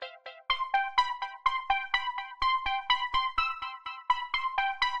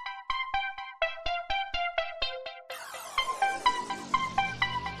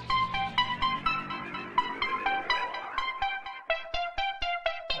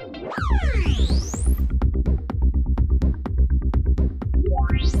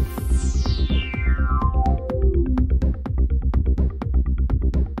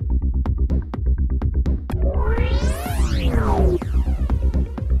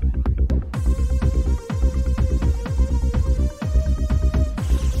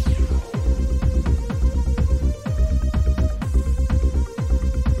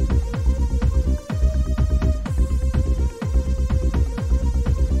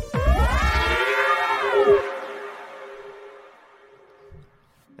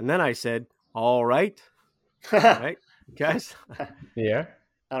And then I said, all right. Right, guys? Yeah.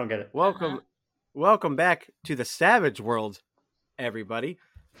 I don't get it. Welcome back to the Savage World, everybody.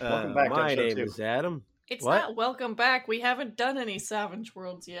 Welcome back to my episode name 2. is Adam. It's What? not welcome back. We haven't done any Savage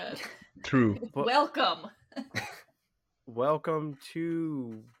Worlds yet. True. Welcome. Welcome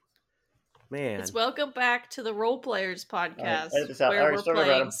to... Man. It's welcome back to the Role Players podcast, edit this out. where Alright, we're start over,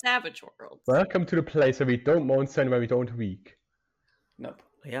 playing Adam. Savage Worlds. Welcome to the place where we don't monster and where we don't weak. Nope.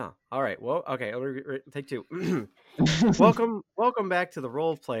 Yeah. All right. Well, okay. Take 2. Welcome back to the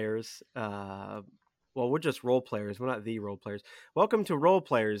Role Players. Well, we're just role players. We're not the role players. Welcome to Role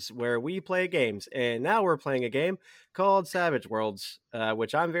Players, where we play games. And now we're playing a game called Savage Worlds,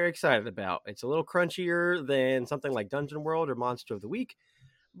 which I'm very excited about. It's a little crunchier than something like Dungeon World or Monster of the Week,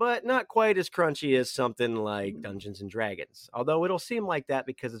 but not quite as crunchy as something like Dungeons and Dragons. Although it'll seem like that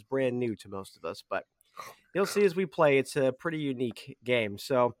because it's brand new to most of us. But you'll see as we play, it's a pretty unique game.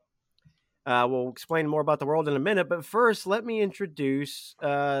 So we'll explain more about the world in a minute. But first, let me introduce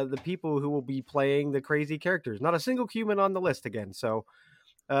the people who will be playing the crazy characters. Not a single human on the list again. So,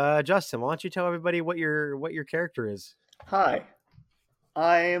 Justin, why don't you tell everybody what your character is? Hi.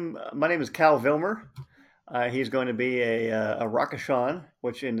 My name is Cal Vilmer. He's going to be a Rakashan,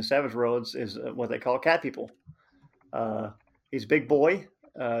 which in the Savage Worlds is what they call cat people. He's a big boy,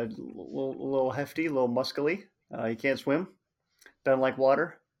 little hefty, a little muscly. He can't swim, doesn't like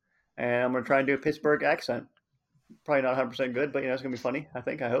water, and I'm going to try and do a Pittsburgh accent. Probably not 100% good, but it's going to be funny, I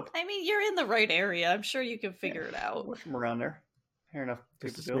hope. I mean, you're in the right area. I'm sure you can figure it out. We're from around there. Fair enough.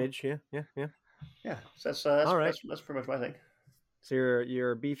 Just a smidge, yeah. Yeah, so that's all right. That's pretty much my thing. So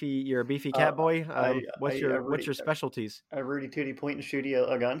you're a beefy cat boy. What's your specialties? I Rudy Tooty point and shoot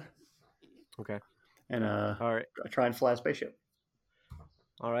a gun. Okay. And all right. I try and fly a spaceship.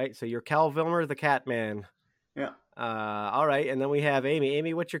 All right. So you're Cal Vilmer, the cat man. Yeah. All right. And then we have Amy.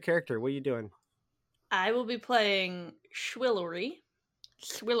 Amy, what's your character? What are you doing? I will be playing Schwillery.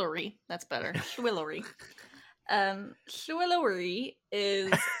 That's better. Schwillery. Schwillery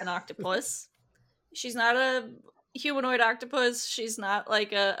is an octopus. She's not a humanoid octopus. She's not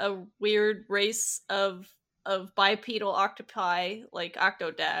like a weird race of bipedal octopi like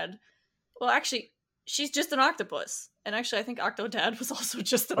Octodad. Well, actually, she's just an octopus. And actually, I think Octodad was also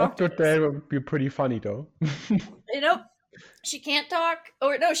just an octopus. Octodad would be pretty funny, though. She can't talk.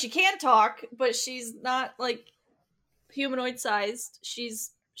 Or no, she can talk, but she's not like humanoid sized.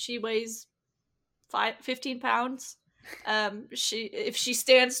 She weighs 15 pounds. If she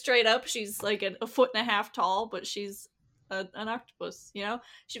stands straight up, she's like a foot and a half tall, but she's an octopus.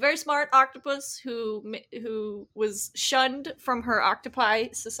 She's a very smart octopus who was shunned from her octopi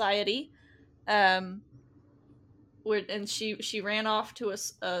society, and she ran off to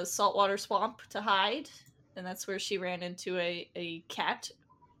a saltwater swamp to hide, and that's where she ran into a cat,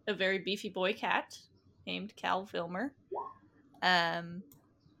 a very beefy boy cat named Cal Vilmer.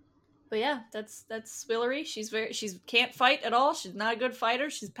 But yeah, that's Spillery. She can't fight at all. She's not a good fighter.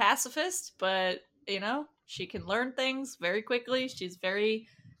 She's a pacifist, but she can learn things very quickly. She's very,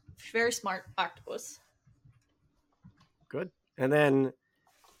 very smart octopus. Good. And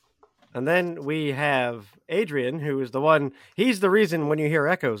then we have Adrian, who is the one. He's the reason when you hear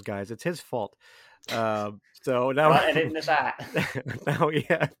echoes, guys. It's his fault. So now I'm editing this out. now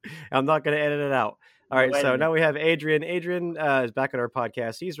I'm not going to edit it out. All right, so now we have Adrian. Adrian is back on our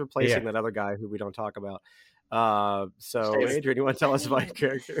podcast. He's replacing that other guy who we don't talk about. So, Adrian, you want to tell us about your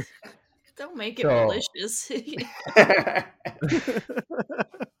character? Don't make it malicious.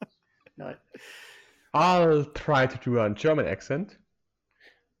 I'll try to do a German accent.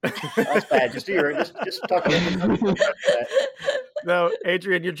 That's bad. Just talk about No,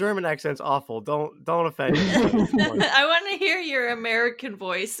 Adrian, your German accent's awful. Don't offend me. I want to hear your American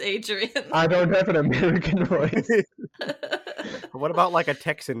voice, Adrian. I don't have an American voice. What about like a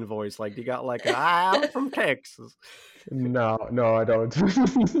Texan voice? Like you got like I'm from Texas. No, I don't.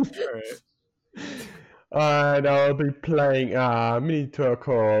 All right. And I'll be playing a miniature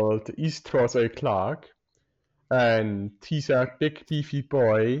called Eastros Clark. And he's a big beefy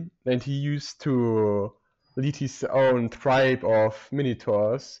boy, and he used to lead his own tribe of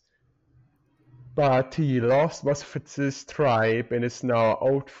Minotaurs. But he lost most of his tribe and is now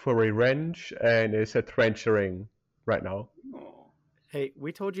out for revenge and is adventuring right now. Oh. Hey,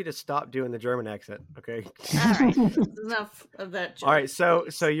 we told you to stop doing the German accent, okay? All right, enough of that joke. All right, so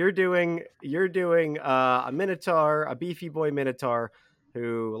please. you're doing a Minotaur, a beefy boy Minotaur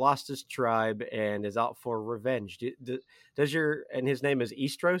who lost his tribe and is out for revenge. Does and his name is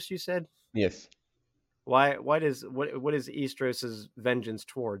Eastros, you said? Yes. What is Eastros's vengeance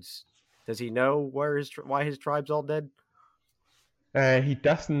towards? Does he know why his tribe's all dead? He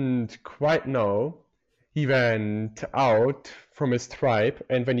doesn't quite know. He went out from his tribe,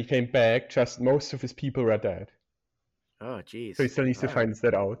 and when he came back, just most of his people were dead. Oh, geez. So he still needs to find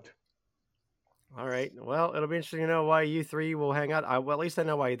that out. All right. Well, it'll be interesting to know why you three will hang out. Well, at least I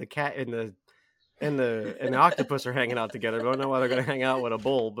know why the cat and the octopus are hanging out together. But I don't know why they're going to hang out with a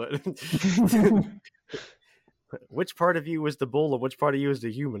bull. But which part of you is the bull, and which part of you is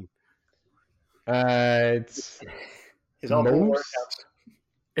the human? It's He's all bull most.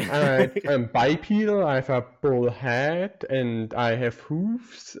 workouts. I'm bipedal. I have a bull head, and I have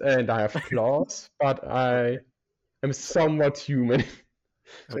hooves, and I have claws. But I am somewhat human.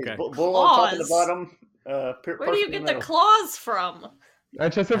 So Okay. he's bull on top and the Claws. bottom. Where do you get the claws from? I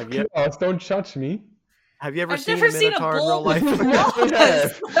just have Have you- claws. Don't judge me. Have you ever I've seen never a seen a Minotaur in real bull with life? claws.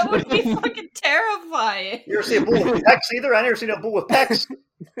 Yes. That would be fucking terrifying. You ever see a bull with pecs either? I never seen a bull with pecs,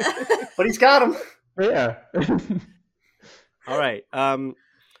 but he's got them. Yeah. All right.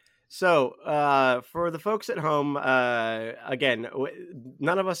 So, for the folks at home, again,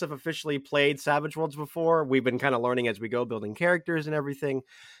 none of us have officially played Savage Worlds before. We've been kind of learning as we go, building characters and everything.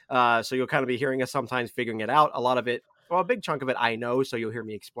 So you'll kind of be hearing us sometimes figuring it out. A lot of it, well, a big chunk of it I know, so you'll hear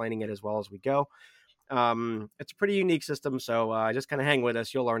me explaining it as well as we go. It's a pretty unique system, so just kind of hang with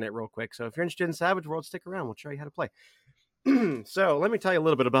us. You'll learn it real quick. So if you're interested in Savage Worlds, stick around. We'll show you how to play. So let me tell you a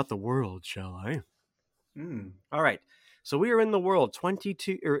little bit about the world, shall I? All right. So we are in the world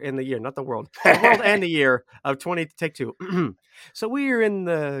 22, or in the year, not the world and the year of 20. Take two. So we are in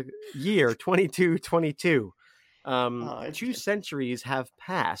the year 2222. 2 centuries have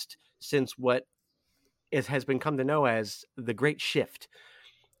passed since what has been come to know as the Great Shift.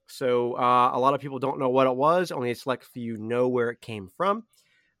 So a lot of people don't know what it was. Only a select few know where it came from.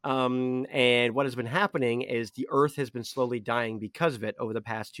 And what has been happening is the Earth has been slowly dying because of it over the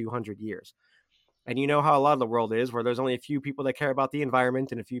past 200 years. And you know how a lot of the world is, where there's only a few people that care about the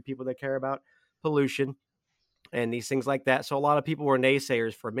environment and a few people that care about pollution and these things like that. So a lot of people were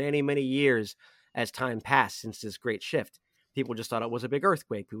naysayers for many, many years as time passed since this great shift. People just thought it was a big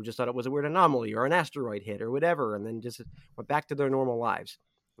earthquake. People just thought it was a weird anomaly or an asteroid hit or whatever, and then just went back to their normal lives.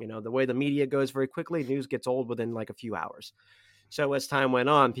 You know, the way the media goes very quickly, news gets old within like a few hours. So as time went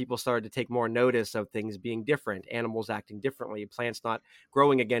on, people started to take more notice of things being different, animals acting differently, plants not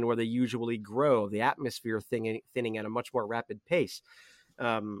growing again where they usually grow, the atmosphere thinning at a much more rapid pace.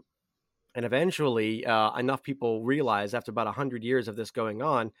 And eventually, enough people realized after about 100 years of this going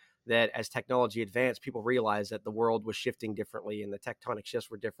on that as technology advanced, people realized that the world was shifting differently and the tectonic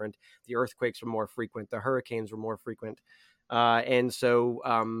shifts were different. The earthquakes were more frequent. The hurricanes were more frequent. And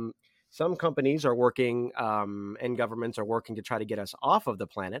so some companies are working and governments are working to try to get us off of the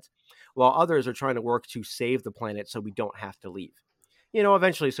planet, while others are trying to work to save the planet so we don't have to leave. You know,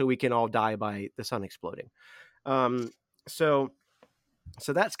 eventually so we can all die by the sun exploding. So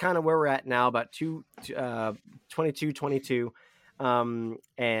that's kind of where we're at now, about 2222.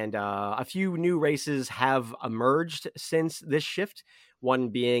 And a few new races have emerged since this shift, one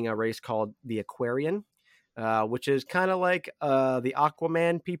being a race called the Aquarian, which is kind of like the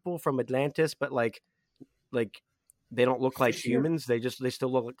Aquaman people from Atlantis, but like they don't look like humans. They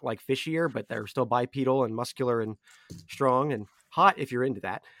still look like fishier, but they're still bipedal and muscular and strong and hot if you're into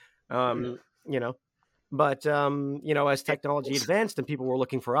that. You know. But, you know, as technology advanced and people were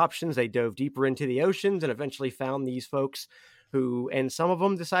looking for options, they dove deeper into the oceans and eventually found these folks who, and some of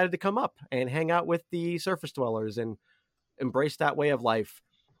them decided to come up and hang out with the surface dwellers and embrace that way of life.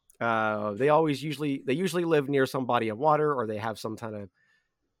 They usually live near some body of water, or they have some kind of,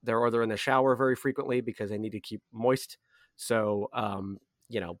 they're in the shower very frequently because they need to keep moist. So,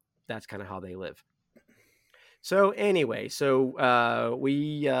 you know, that's kind of how they live. So anyway,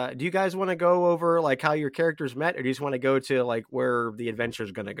 we do you guys want to go over like how your characters met, or do you just want to go to like where the adventure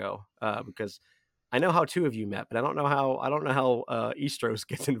is going to go? Because I know how 2 of you met, but I don't know how Eastros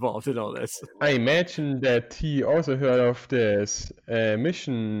gets involved in all this. I imagine that he also heard of this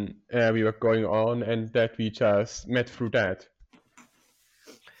mission we were going on, and that we just met through that.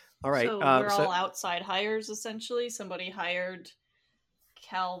 All right. So we're all outside hires, essentially. Somebody hired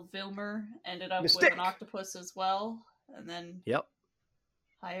Cal Vilmer ended up with Mystique. an octopus as well, and then Yep.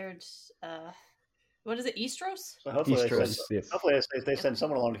 hired what is it, Eastros? So hopefully Eastros, yes. they send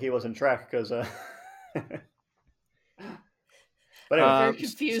someone along to keep us in track because. But I'm anyway, very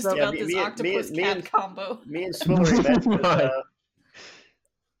confused so- about me- this me and- octopus me cat and- combo. me and Swillery met because Right.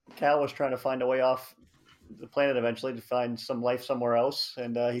 Cal was trying to find a way off the planet eventually to find some life somewhere else,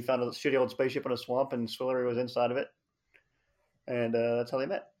 and he found a shitty old spaceship in a swamp, and Swillery was inside of it, and that's how they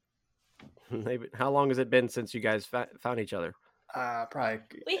met. How long has it been since you guys found each other? Probably.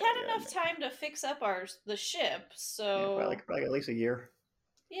 We had enough time to fix up the ship, so probably at least a year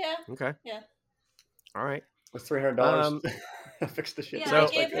yeah. Okay. Yeah. All right. with $300 to fix the ship. Yeah, So- I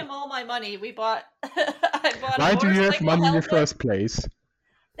gave him all my money. We bought. I bought. Why a do you have motorcycle money in the helmet. first place?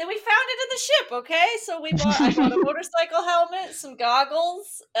 Then we found it in the ship. Okay, so I bought a motorcycle helmet, some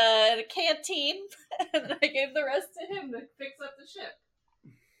goggles, and a canteen, and I gave the rest to him to fix up the ship.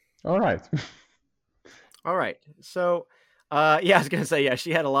 All right. All right. So, yeah, I was gonna say, yeah,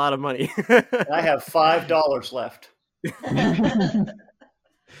 she had a lot of money. I have $5 left.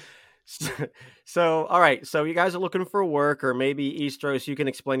 So, all right. So you guys are looking for work, or maybe Eastros, you can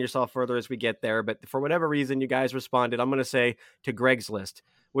explain yourself further as we get there. But for whatever reason, you guys responded, I'm going to say, to Greg's List,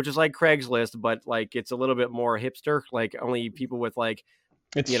 which is like Craigslist, but like it's a little bit more hipster, like only people with like,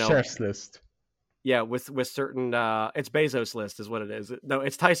 It's you know, Chef's List. yeah, with certain, it's Bezos List is what it is. No,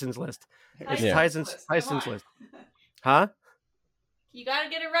 it's Tyson's List. It's Yeah. Tyson's Come on. List. Huh? You gotta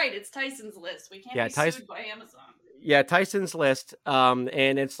get it right. It's Tyson's List. We can't Yeah, be Tyson- sued by Amazon. Yeah, Tyson's List. And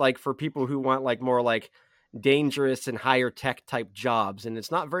it's like for people who want like more like dangerous and higher tech type jobs. And it's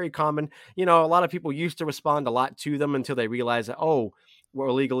not very common. You know, a lot of people used to respond a lot to them until they realize that, oh, we're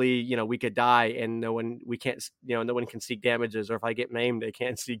illegally, you know, we could die and no one can seek damages. Or if I get maimed, they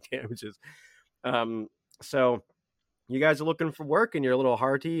can't seek damages. So you guys are looking for work and you're a little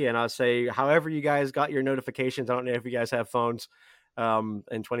hearty. And I'll say, however you guys got your notifications, I don't know if you guys have phones. In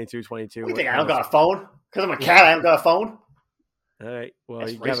 2222. What do you think? I don't got a phone? Because I'm a cat, I don't got a phone? All right. Well,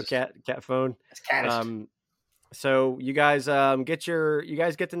 That's you have a racist. cat phone. That's catist. So you guys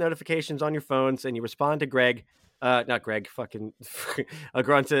get the notifications on your phones and you respond to Greg, not Greg, fucking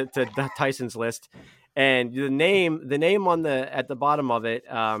grunt to Tyson's List. And the name on at the bottom of it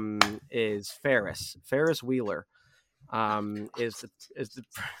is Ferris Wheeler. Is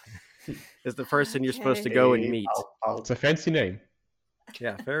the person you're supposed to go and meet. It's a fancy name.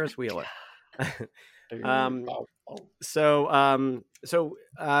 Yeah, Ferris Wheeler. Oh. So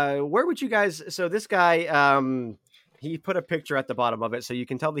where would you guys? So this guy, he put a picture at the bottom of it, so you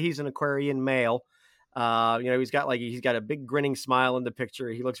can tell that he's an Aquarian male. He's got a big grinning smile in the picture.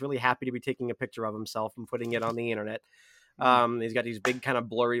 He looks really happy to be taking a picture of himself and putting it on the internet. He's got these big kind of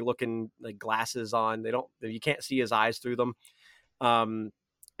blurry looking like glasses on. You can't see his eyes through them.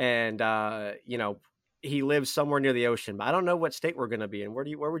 He lives somewhere near the ocean. But I don't know what state we're going to be in.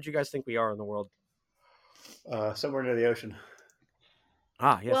 Where would you guys think we are in the world? Somewhere near the ocean.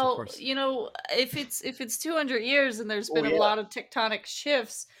 Ah, yes, well, of course. you know, if it's 200 years and there's been yeah. a lot of tectonic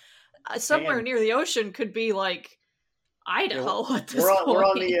shifts, somewhere Damn. near the ocean could be like Idaho at this We're on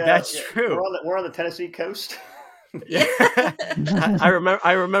point. the That's true. We're on the Tennessee coast. Yeah. I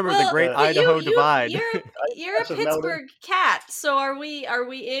remember the Great Idaho Divide. You're a That's just noted. Pittsburgh cat, so are we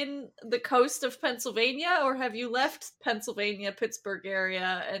in the coast of Pennsylvania, or have you left Pennsylvania, Pittsburgh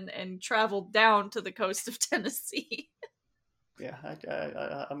area, and traveled down to the coast of Tennessee? Yeah,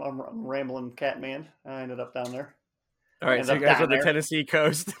 I'm a rambling cat man. I ended up down there. All right, And so I'm you guys down are on the there. Tennessee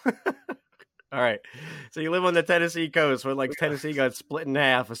coast. All right, so you live on the Tennessee coast, where like Tennessee got split in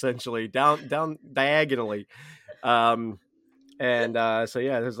half, essentially down diagonally. So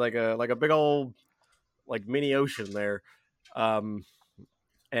yeah, there's like a big old like mini ocean there.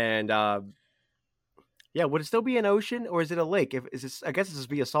 Yeah, would it still be an ocean or is it a lake? I guess this would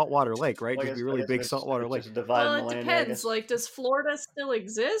be a saltwater lake, right? Well, Just be I really guess big it's saltwater lake. just dividing Well, the it land there, I depends. guess. Like, does Florida still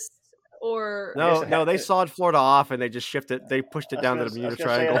exist, or No, they sawed Florida off and they just shifted. They pushed it down to the Bermuda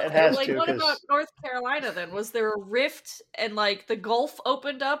Triangle. It has like, to. what 'Cause about North Carolina then? Was there a rift and like the Gulf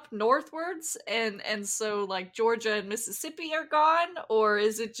opened up northwards and so like Georgia and Mississippi are gone, or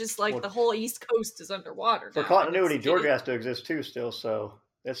is it just like Well, the whole East Coast is underwater? for now? continuity, It's- Georgia has to exist too, still. So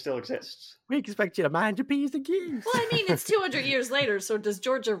it still exists. We expect you to mind your P's and Q's. Well, I mean, it's 200 years later, so does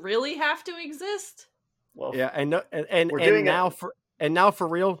Georgia really have to exist? Well, Yeah, and We're doing now for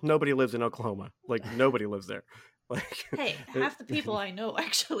real, nobody lives in Oklahoma. Like nobody lives there. Like Hey, half the people I know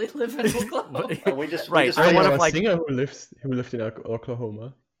actually live in Oklahoma. we just Right, We just I I wonder know if, a like- singer who lived in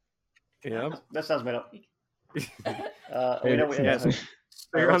Oklahoma. yeah. That sounds made up. Yes.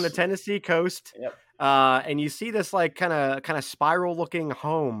 So you're on the Tennessee coast, Yep. and you see this like kind of spiral looking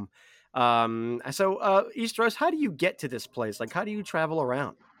home. East Rose, how do you get to this place? Like, how do you travel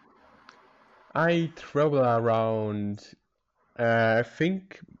around? I travel around, I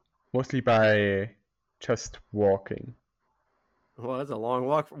think mostly by just walking. Well, that's a long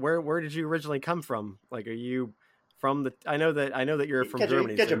walk. Where did you originally come from? Like, are you from the? I know that you're from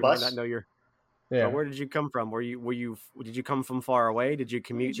Germany, so catch a you might bus. not know your. Yeah. But where did you come from? Did you come from far away? Did you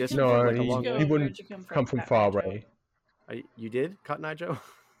commute this No, like a long he way? wouldn't come from far away. You did, Cotton Eye Joe?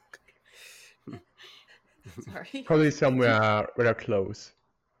 Sorry. Probably somewhere rather close.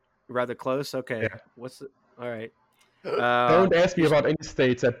 Rather close. Okay. Yeah. All right? Don't ask me about any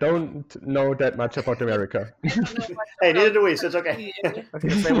states. I don't know that much about America. Hey, neither do we, so it's okay. I was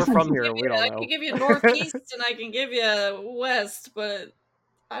gonna say we're from here. We don't I know. can give you northeast and I can give you west, but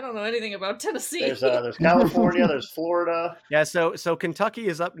I don't know anything about Tennessee. There's California, there's Florida. Yeah, so Kentucky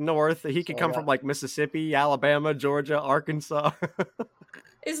is up north. He could come from like Mississippi, Alabama, Georgia, Arkansas.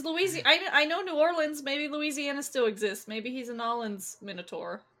 Is Louisiana? I know New Orleans. Maybe Louisiana still exists. Maybe he's an Orleans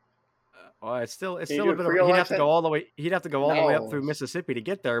Minotaur. Well, it's still a do bit a of. Creole He'd have to accent? go all the way. He'd have to go all the way up No. through Mississippi to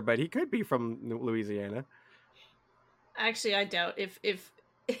get there, but he could be from Louisiana. Actually, I doubt if if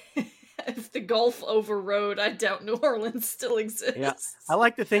the Gulf overrode, I doubt New Orleans still exists. Yeah, I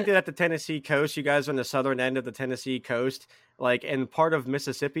like to think that at the Tennessee coast, you guys are on the southern end of the Tennessee coast, like, and part of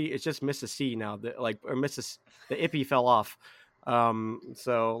Mississippi, it's just Mississippi now. The Ippy fell off.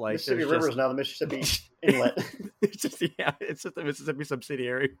 So like Mississippi River is now the Mississippi Inlet. it's just the Mississippi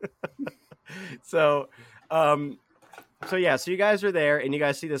subsidiary. So you guys are there and you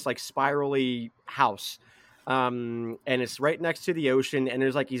guys see this like spirally house. And it's right next to the ocean, and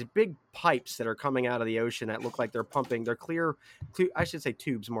there's like these big pipes that are coming out of the ocean that look like they're pumping. They're clear, I should say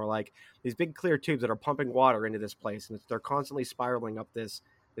tubes, more like these big clear tubes that are pumping water into this place, and they're constantly spiraling up this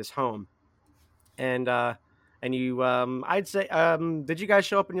home. And you, I'd say, did you guys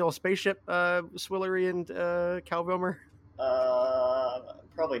show up in your little spaceship, Swillery and Cal Vilmer?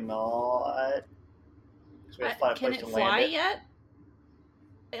 Probably not. Can it fly yet?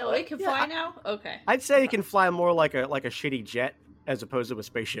 Oh, it can fly now? Okay. I'd say it can fly more like a shitty jet as opposed to a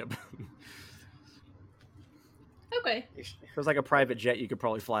spaceship. Okay. If it was like a private jet, you could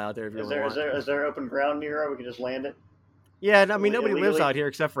probably fly out there if you want. Is there open ground near it? We can just land it? Yeah, I mean, nobody lives out here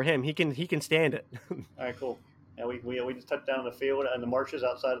except for him. He can stand it. All right, cool. Yeah, we just touched down in the field and the marshes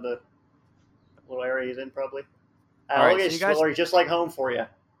outside of the little area he's in, probably. All right, look at Swillery, just like home for you.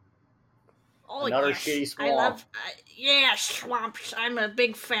 Oh, another yes. shitty swamp. I love, swamps. I'm a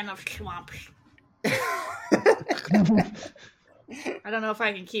big fan of swamps. I don't know if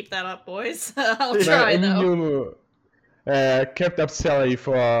I can keep that up, boys. I'll try, though. You kept up Sally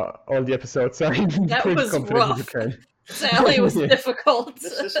for all the episodes. So that was rough. Sally was difficult.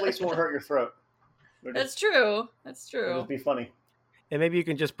 This at least won't hurt your throat. That's true. It'll be funny. And maybe you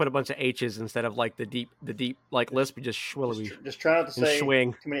can just put a bunch of H's instead of like the deep like lisp. Just Swillery. Just try not to say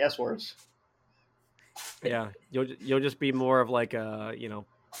swing. Too many S words. Yeah, you'll just be more of like a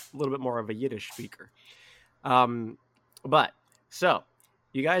little bit more of a Yiddish speaker. But so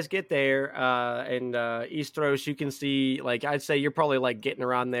you guys get there, and Eastros, you can see, like, I'd say you're probably like getting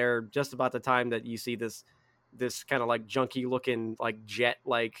around there just about the time that you see this kind of like junky looking like jet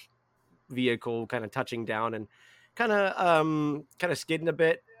like vehicle kind of touching down and kind of skidding a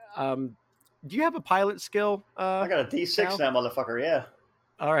bit. Do you have a pilot skill? I got a D6 now, motherfucker. Yeah.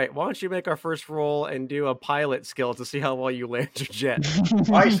 All right, why don't you make our first roll and do a pilot skill to see how well you land your jet? All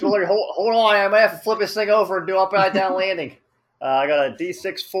right, Swillery, hold on. I might have to flip this thing over and do upside down landing. I got a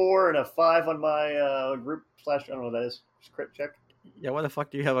D6 4 and a 5 on my group / I don't know what that is. Just crit check. Yeah, why the fuck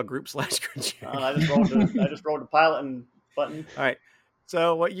do you have a group / crit check? I just rolled the pilot and button. All right.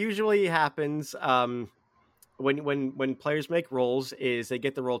 So what usually happens when players make rolls is they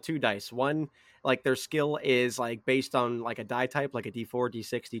get to roll 2 dice. One, like their skill is like based on like a die type, like a D4,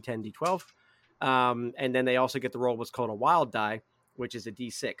 D6, D10, D12. And then they also get to roll what's called a wild die, which is a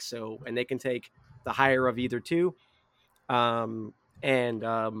D6. So, and they can take the higher of either two.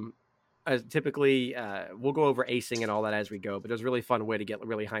 Typically, we'll go over acing and all that as we go, but there's a really fun way to get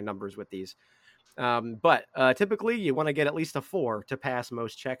really high numbers with these. But typically you want to get at least a 4 to pass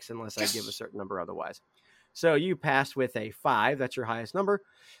most checks unless I give a certain number otherwise. So you passed with a 5. That's your highest number.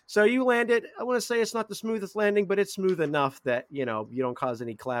 So you landed. I want to say it's not the smoothest landing, but it's smooth enough that, you don't cause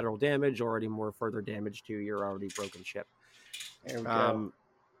any collateral damage or any more further damage to your already broken ship. There we go.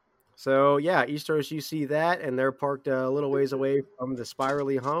 So yeah, Eastros, you see that, and they're parked a little ways away from the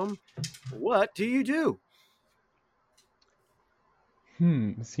spirally home. What do you do?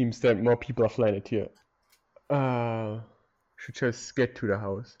 Seems that more people have landed here. should just get to the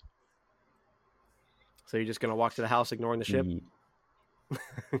house. So you're just gonna walk to the house, ignoring the ship.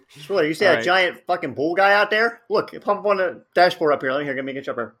 Swiller, you see All that right. giant fucking bull guy out there? Look, pump on the dashboard up here. Let me get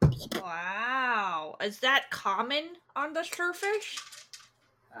you up here. Wow. Is that common on the surface?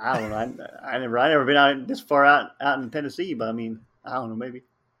 I don't know. I never been out this far out in Tennessee, but I mean, I don't know, maybe.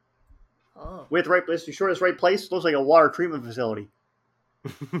 Oh. We're at the right place. You sure this right place? Looks like a water treatment facility.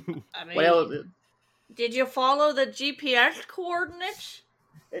 I mean, Well, did you follow the GPS coordinates?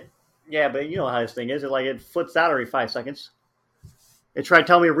 yeah, but you know how this thing is. It flips out every 5 seconds. It tried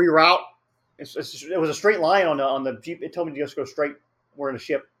telling me to reroute. It was a straight line on the Jeep. It told me to just go straight. We're in a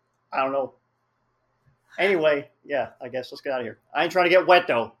ship. I don't know. Anyway, yeah, I guess let's get out of here. I ain't trying to get wet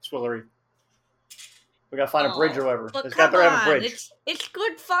though, Swillery. We gotta find a bridge or whatever. But It's come got to have a on, bridge. it's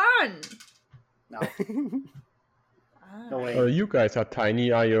good fun. No, Ah. no way. You guys are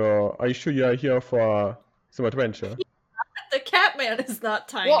tiny. Are you sure you are here for some adventure? The Catman is not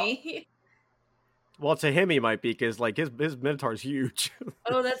tiny. Well, to him he might be, because like his Minotaur's huge.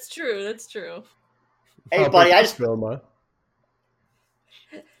 Oh, that's true. That's true. Hey, How buddy, big I is just Wilma?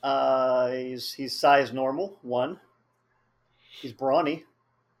 he's size normal 1. He's brawny,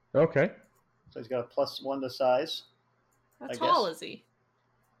 Okay. so he's got a +1 to size. How I tall guess. is he?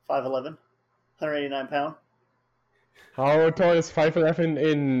 5'11", 189 pound. How tall is 5'11"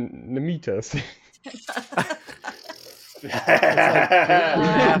 in the meters?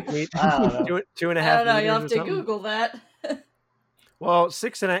 I don't know. Two and a I half. don't know. You'll meters have or to something? Google that. Well,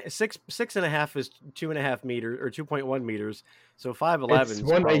 six and a half is 2.5 meters or 2.1 meters. So 5'11" It's is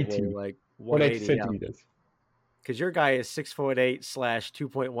 180. probably like 180 180. Yeah, centimeters. because your guy is 6'8" /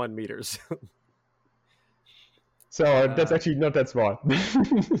 2.1 meters. So that's actually not that small.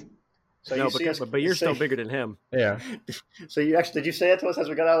 So No, you see us, but you're still bigger than him. Yeah. So did you say that to us as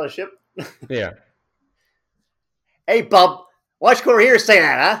we got out of the ship? Yeah. Hey, bub, why'd you come over here and say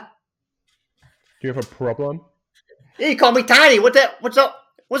that, huh? Do you have a problem? Yeah, you call me tiny. What's up? What's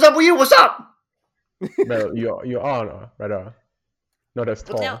up with you? What's up? Well, you are rather not as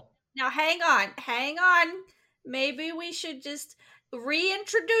tall. Now, hang on. Maybe we should just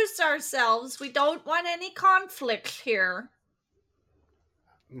reintroduce ourselves. We don't want any conflict here.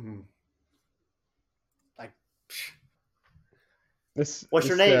 What's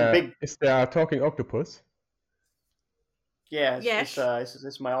your name, big? Is there a talking octopus? Yeah, Yes.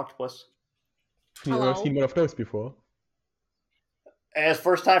 it's my octopus. You've never Hello? seen one of those before. And it's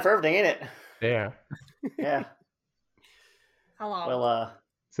first time for everything, ain't it? Yeah. Yeah. Hello. Well,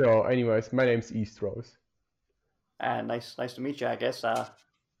 So, anyways, my name's Eastros. nice to meet you. I guess. My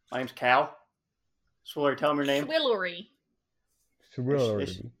name's Cal. Swillery, tell me your name. Swillery. Swillery.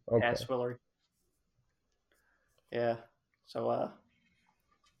 It's- Okay. Yeah, Swillery. Yeah. So,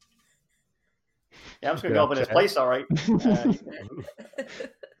 yeah, I'm just gonna go up in this place. All right.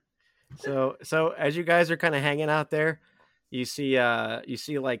 So as you guys are kind of hanging out there, you see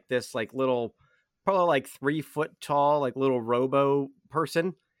like this like little, probably like 3 foot tall, like little robo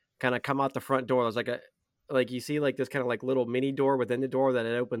person kind of come out the front door. There's like you see like this kind of like little mini door within the door that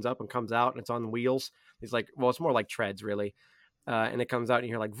it opens up and comes out, and it's on wheels. It's like, well, it's more like treads really, and it comes out and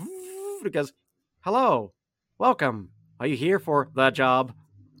you hear like it goes, "Hello, welcome. Are you here for the job?"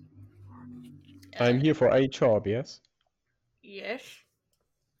 I'm here for a job, yes? Yes.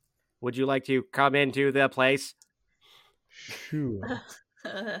 Would you like to come into the place? Sure.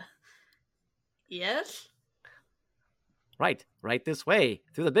 Yes. Right this way,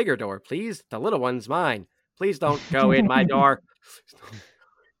 through the bigger door, please. The little one's mine. Please don't go in my door.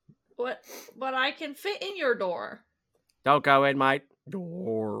 What? But I can fit in your door. Don't go in my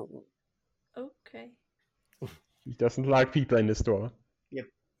door. Okay. He doesn't like people in the store.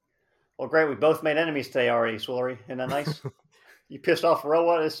 Well, great. We both made enemies today already, Swillery. Isn't that nice? You pissed off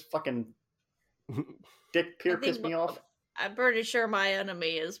Roa. This fucking dick Pier pissed me off. I'm pretty sure my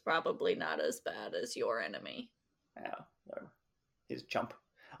enemy is probably not as bad as your enemy. Yeah, whatever. He's a chump.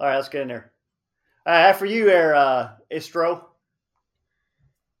 All right, let's get in there. After you there, Istro.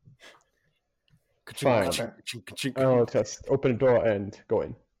 Fine. I'll just open the door and go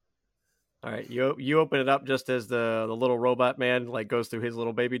in. All right, you open it up just as the little robot man like goes through his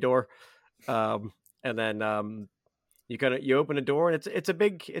little baby door, and then you open a door, and it's a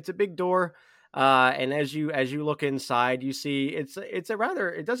big door, and as you look inside, you see it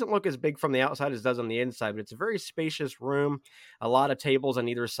doesn't look as big from the outside as it does on the inside, but it's a very spacious room. A lot of tables on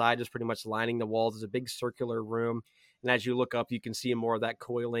either side, just pretty much lining the walls. It's a big circular room, and as you look up, you can see more of that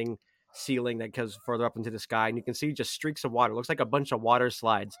coiling ceiling that goes further up into the sky, and you can see just streaks of water. It looks like a bunch of water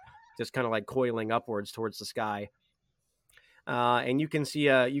slides, just kind of like coiling upwards towards the sky. And you can see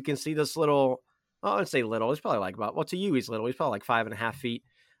this little Oh, I'd say little. He's probably like to you, he's little. He's probably like 5.5 feet.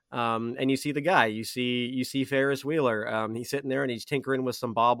 And you see the guy. You see Ferris Wheeler. He's sitting there and he's tinkering with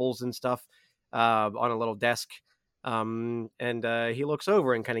some baubles and stuff on a little desk. And he looks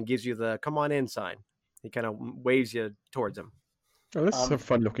over and kind of gives you the "come on in" sign. He kind of waves you towards him. Oh, this is a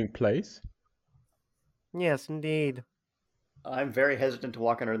fun-looking place. Yes, indeed. I'm very hesitant to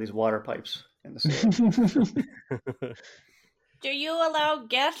walk under these water pipes in the ceiling. Do you allow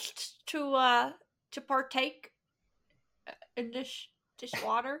guests to partake in this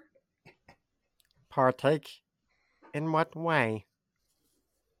water? Partake? In what way?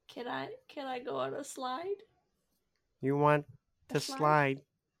 Can I go on a slide? You want A to slide? slide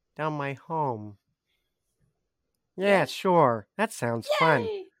down my home? Yeah, Yes. sure. That sounds fun.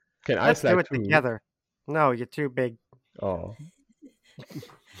 Yay! Can I Let's do slide it too? together. No, you're too big. Oh.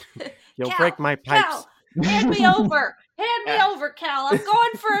 You'll Cal, break my pipes. Cal, hand me over. Hand me over, Cal. I'm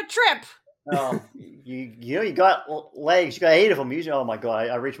going for a trip. Oh, you got legs. You got 8 of them. Oh my god!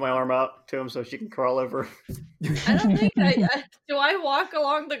 I reach my arm out to him so she can crawl over. I don't think do I walk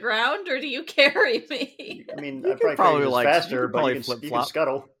along the ground or do you carry me? I mean, You I could probably probably, could like, faster, you could but probably you can flip-flop.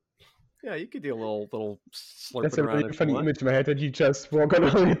 scuttle. Yeah, you could do a little slurping That's a around really if funny you want. image in my head that you just walk on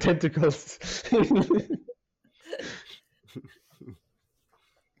all your tentacles.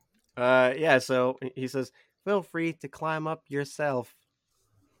 Yeah, so he says, feel free to climb up yourself.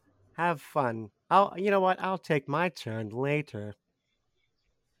 Have fun. You know what? I'll take my turn later.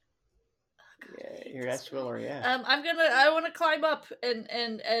 Yeah, you're that Swiller, yeah. I want to climb up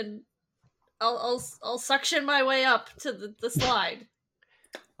and I'll suction my way up to the slide.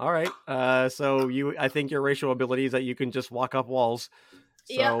 All right. So I think your racial ability is that you can just walk up walls.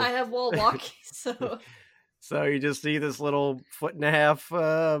 So, Yeah, I have wall walking, so so you just see this little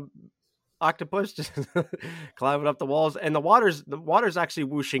 1.5-foot octopus just climbing up the walls, and the water's actually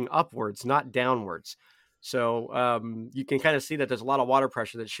whooshing upwards, not downwards. So you can kind of see that there's a lot of water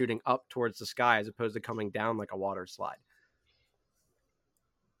pressure that's shooting up towards the sky as opposed to coming down like a water slide.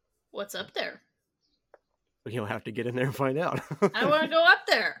 what's up there? You'll have to get in there and find out. I want to go up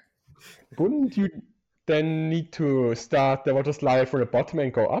there. Wouldn't you then need to start the water slide from the bottom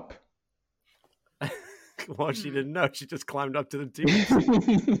and go up? Well, she didn't know. She just climbed up to the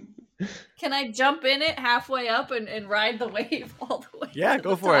tube. Can I jump in it halfway up and ride the wave all the way? Yeah, to go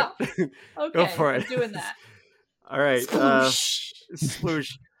the for top? it. Okay, Go for it. I'm doing that. All right. Sploosh.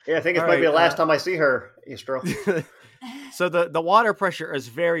 Sploosh. Yeah, I think it's All might be the right, last time I see her, Istro. So the water pressure is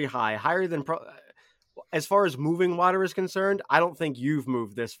very high, higher than as far as moving water is concerned. I don't think you've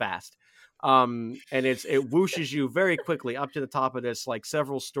moved this fast. And it whooshes you very quickly up to the top of this like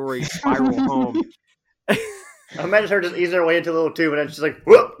several story spiral home. I imagine her just easing her way into a little tube, and then she's like,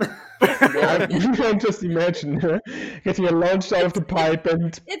 whoop! You can just imagine her getting launched out of the pipe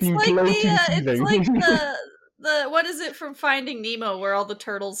and It's being like floating, it's like seething. the what is it from Finding Nemo where all the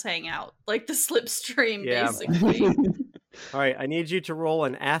turtles hang out, like the slipstream, Yeah. basically. All right, I need you to roll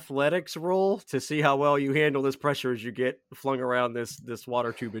an athletics roll to see how well you handle this pressure as you get flung around this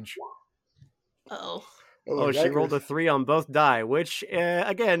water tubage. Oh, Oh, she rolled a 3 on both die, which,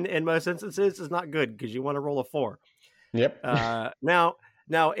 again, in most instances, is not good because you want to roll a 4. Yep.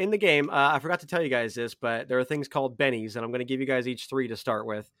 Now in the game, I forgot to tell you guys this, but there are things called bennies, and I'm going to give you guys each 3 to start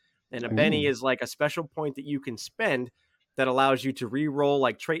with. And a benny is like a special point that you can spend that allows you to re-roll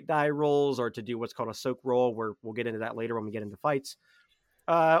like trait die rolls or to do what's called a soak roll, where we'll get into that later when we get into fights.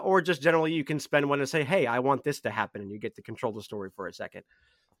 Or just generally you can spend one to say, hey, I want this to happen, and you get to control the story for a second.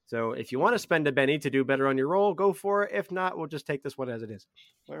 So if you want to spend a Benny to do better on your roll, go for it. If not, we'll just take this one as it is.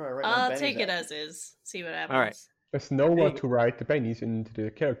 Where do I write my I'll bennies take it at? as is. See what happens. All right. There's nowhere to write the bennies into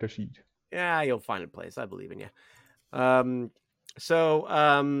the character sheet. Yeah, you'll find a place. I believe in you.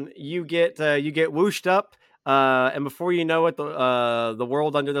 So you get whooshed up, and before you know it, the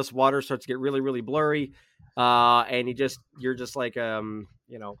world under this water starts to get really, really blurry. And you're just like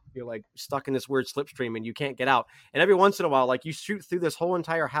you're like stuck in this weird slipstream and you can't get out. And every once in a while, like you shoot through this whole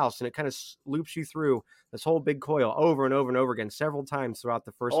entire house and it kind of loops you through this whole big coil over and over and over again several times throughout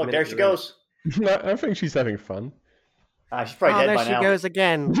the first. Oh, minute there she you're in it. goes. I think she's having fun. She's probably dead there by she now. goes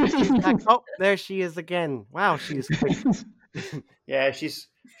again. She's back. Oh, there she is again. Wow, she is quick. Yeah, she's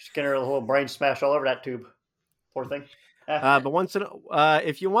getting her whole brain smashed all over that tube. Poor thing. But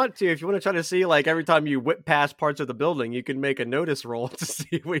if you want to try to see, like every time you whip past parts of the building, you can make a notice roll to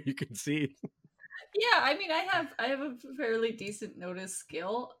see what you can see. Yeah, I mean, I have a fairly decent notice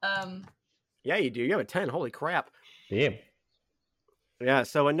skill. Yeah, you do. You have a 10. Holy crap. Damn. Yeah,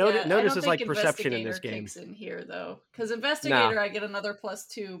 so a notice I don't is like think perception in this Investigator game. kicks in here though, because investigator I get another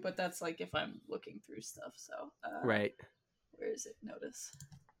 +2, but that's like if I'm looking through stuff. So Right. where is it? Notice.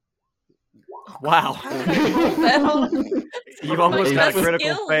 Oh Wow. Roll that on You my almost got a best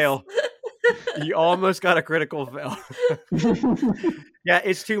critical skills. fail. You almost got a critical fail. Yeah,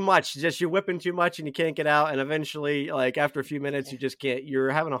 it's too much. Just you're whipping too much and you can't get out. And eventually, like after a few minutes, you just can't. You're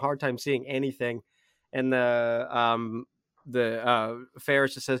having a hard time seeing anything. And the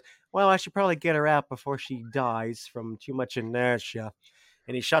Ferris just says, "Well, I should probably get her out before she dies from too much inertia."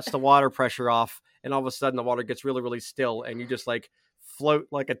 And he shuts the water pressure off. And all of a sudden, the water gets really, really still, and you just like float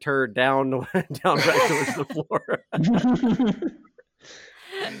like a turd down down back towards the floor.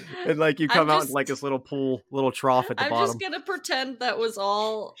 And like you come out into like this little pool, little trough at the I'm bottom. just gonna pretend that was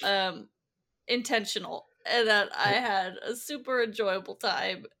all intentional and that I had a super enjoyable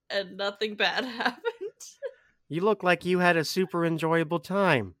time and nothing bad happened. You look like you had a super enjoyable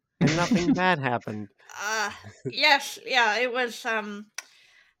time and nothing bad happened. Yes, yeah, it was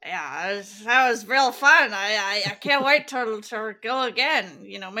yeah, that was real fun. I can't wait to go again.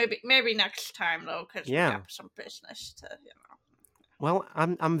 You know, maybe next time though, because we got some business to, you know. Well,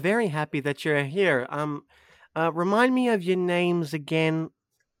 I'm very happy that you're here. Remind me of your names again.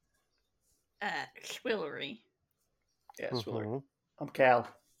 Swillery. Yeah, Swillery. Mm-hmm. I'm Cal.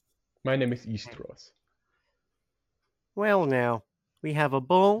 My name is Eastros. Well, now we have a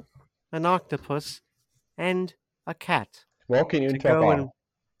bull, an octopus, and a cat Walking into a bar.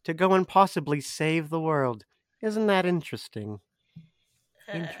 to go and possibly save the world. Isn't that interesting?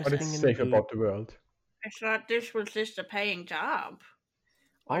 What Interesting is safe indeed. about the world? I thought this was just a paying job.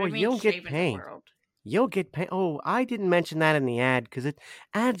 What do Oh, you mean you'll get saving paid. the world? You'll get paid. Oh, I didn't mention that in the ad because it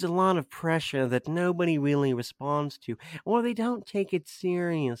adds a lot of pressure that nobody really responds to, or they don't take it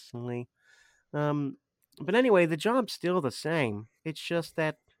seriously. But anyway, the job's still the same. It's just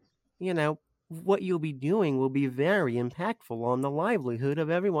that, you know, what you'll be doing will be very impactful on the livelihood of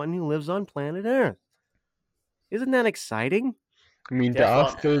everyone who lives on planet Earth. Isn't that exciting? I mean, there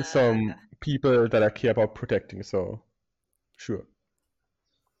are still some people that I care about protecting, so sure.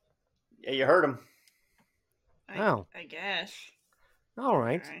 Yeah, you heard him. Oh. I guess. All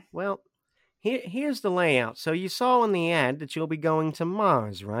right. Okay. Well, here's the layout. So you saw in the ad that you'll be going to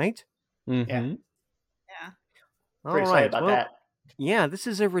Mars, right? Mm-hmm. Yeah. All Pretty right. excited about Well, that. yeah, this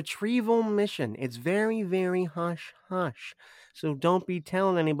is a retrieval mission. It's very, very hush hush. So don't be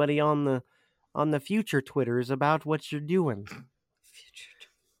telling anybody on the future Twitters about what you're doing.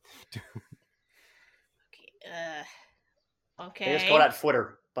 Okay. They just call that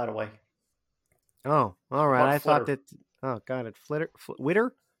footer, by the way. Oh, all right. Call it I thought flitter. that. Oh, got it.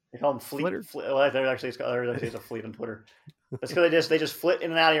 Witter? They call them fleet. Flitter? Well, they're actually it's a fleet on Twitter. That's because they just flit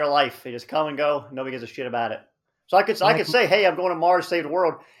in and out of your life. They just come and go. Nobody gives a shit about it. So I could say, hey, I'm going to Mars, save the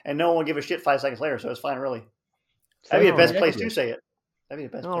world, and no one will give a shit 5 seconds later. So it's fine, really. That'd be the best place to say it. That'd be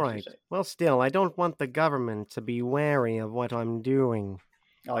the best All place right. to say it. Well, still, I don't want the government to be wary of what I'm doing.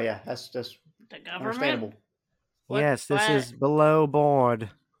 Oh yeah, that's just The government. understandable. Yes, this is below board.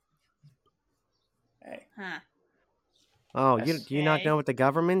 Hey. Huh. Oh, do you not know what the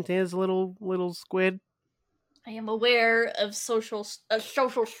government is, little squid? I am aware of social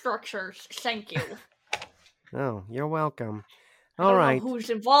structures. Thank you. Oh, you're welcome. I All don't right. know who's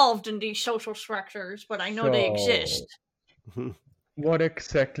involved in these social structures, but I know they exist. What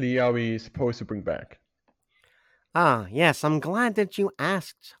exactly are we supposed to bring back? Ah, yes, I'm glad that you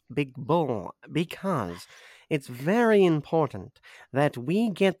asked, Big Bull, because it's very important that we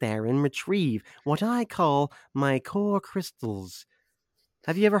get there and retrieve what I call my core crystals.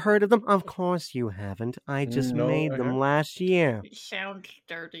 Have you ever heard of them? Of course you haven't. I just No, made I them haven't. last year. It sounds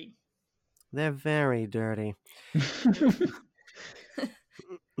dirty. They're very dirty.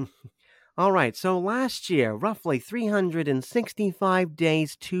 All right, so last year, roughly 365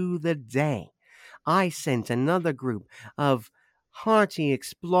 days to the day, I sent another group of hearty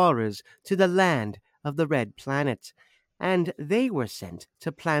explorers to the land of the Red Planet, and they were sent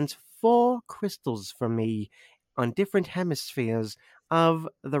to plant 4 crystals for me on different hemispheres of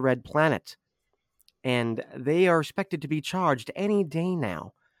the Red Planet. And they are expected to be charged any day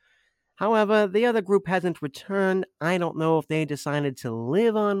now. However, the other group hasn't returned. I don't know if they decided to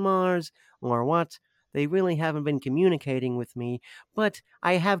live on Mars or what. They really haven't been communicating with me, but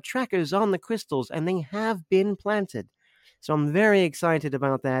I have trackers on the crystals and they have been planted. So I'm very excited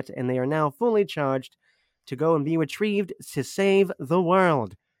about that, and they are now fully charged to go and be retrieved to save the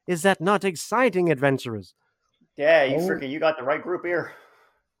world. Is that not exciting, adventurers? Yeah, you got the right group here,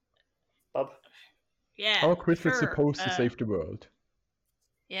 bub. Yeah. How are crystals sure. supposed to save the world?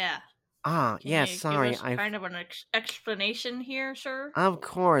 Yeah. Ah, Can yes, you sorry. give us kind of an explanation here, sir? Of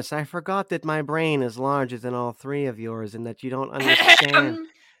course, I forgot that my brain is larger than all 3 of yours and that you don't understand.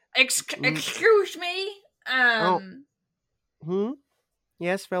 Excuse me.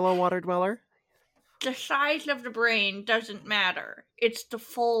 Yes, fellow water dweller? the size of the brain doesn't matter. It's the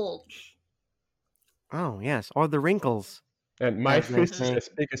folds. Oh, yes, or the wrinkles. And my As they fist is say. as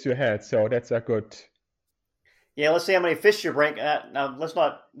big as your head, so that's a good. Yeah, let's see how many fish you break. Now, let's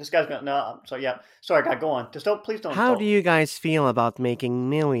not. This guy's gonna. No, so yeah. Sorry, guy. Go on. Just don't. Please don't. How talk. do you guys feel about making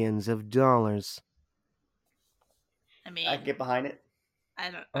millions of dollars? I mean, I can get behind it. I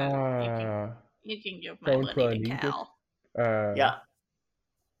don't. You can give my Don't money really to need it. Cal. Yeah.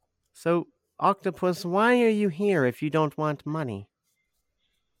 So, Octopus, why are you here if you don't want money?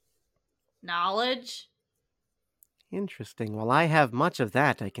 Knowledge. Interesting. Well, I have much of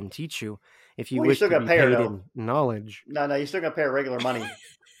that I can teach you if you Well, you wish still to gotta be pay her, paid though. in knowledge. No, you're still gonna pay her regular money.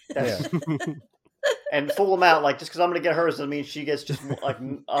 That's Yeah. and full amount. Like just because I'm gonna get hers doesn't mean she gets just like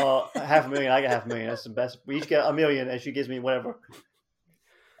 $500,000. I get $500,000. That's the best. We each get $1 million, and she gives me whatever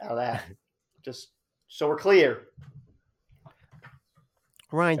out of that. Just so we're clear,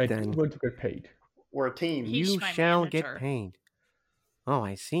 Right I do then. want to get paid. we're a team. He's You my shall get manager. paid. Oh,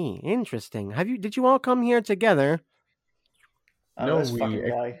 I see. Interesting. Did you all come here together? No, This we fucking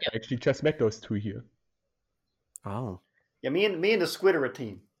guy. actually just met those two here. Oh. Yeah, me and the squid are a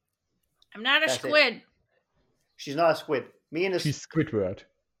team. I'm not a That's it. squid. She's not a squid. Me and She's Squidward.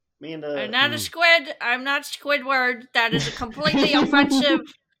 I'm the not a squid. I'm not Squidward. That is a completely offensive.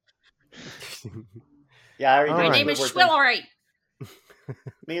 yeah. I already All did My the right. name is Squidward thing. Swillery.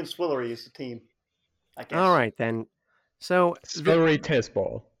 Me and Swillery is the team. I guess. All right then. So, Strawberry tennis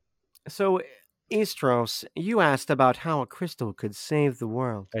ball. so Istros, you asked about how a crystal could save the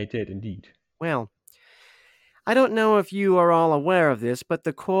world. I did indeed. Well, I don't know if you are all aware of this, but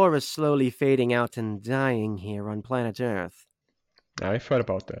the core is slowly fading out and dying here on planet Earth. I've heard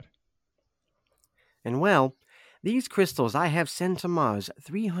about that. And well, these crystals I have sent to Mars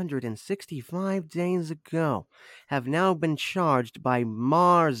 365 days ago have now been charged by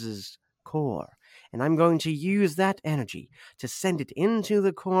Mars's core, and I'm going to use that energy to send it into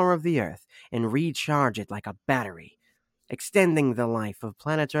the core of the Earth and recharge it like a battery, extending the life of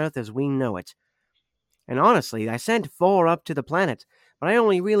planet Earth as we know it. And honestly, I sent 4 up to the planet, but I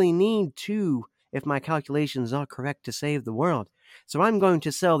only really need 2 if my calculations are correct to save the world. So I'm going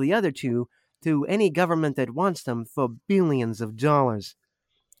to sell the other 2 to any government that wants them for billions of dollars.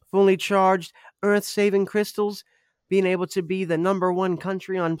 Fully charged, Earth-saving crystals, being able to be the #1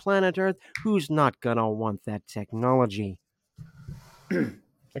 country on planet Earth, who's not gonna want that technology?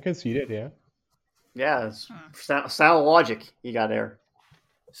 I can see that, yeah. Yeah, it's sound logic you got there.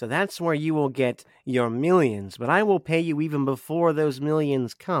 So that's where you will get your millions, but I will pay you even before those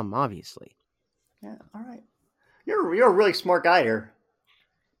millions come, obviously. Yeah, all right. You're a really smart guy here.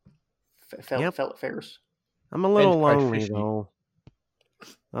 Yep. Felt Ferris. I'm a little And quite lonely, fishy. though.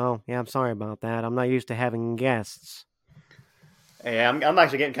 Oh, yeah, I'm sorry about that. I'm not used to having guests. Hey, I'm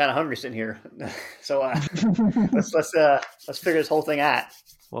actually getting kind of hungry sitting here. So let's figure this whole thing out.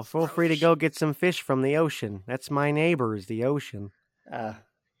 Well, feel free to go get some fish from the ocean. That's my neighbors, the ocean. I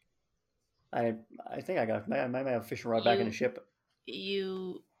think I might have a fishing rod back in the ship.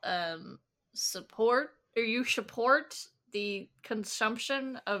 You support the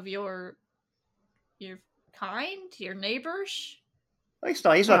consumption of your kind, your neighbors.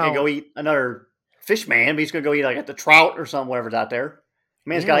 Well, he's not gonna go eat another fish man, but he's gonna go eat like at the trout or something, whatever's out there.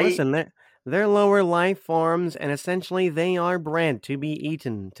 Man's gotta listen, eat. They're lower life forms, and essentially they are bred to be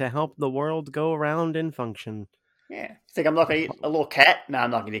eaten to help the world go around and function. Yeah. You think I'm not gonna eat a little cat? No, I'm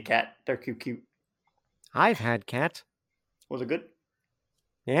not gonna eat a cat. They're cute. I've had cat. Was it good?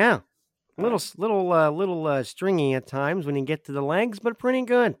 Yeah. Little stringy at times when you get to the legs, but pretty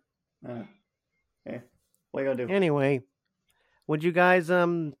good. Yeah. What are you gonna do? Anyway, would you guys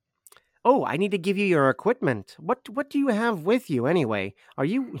Oh, I need to give you your equipment. What do you have with you anyway? Are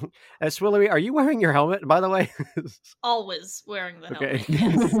you Swillery, are you wearing your helmet, by the way? Always wearing the Okay.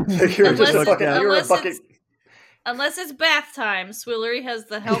 helmet. Yes. You're just a fucking. You're a bucket. Unless it's bath time, Swillery has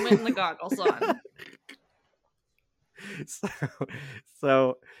the helmet and the goggles on.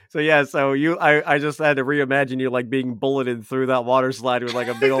 So you I just had to reimagine you like being bulleted through that water slide with like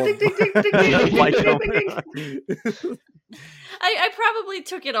a big old bike helmet. I probably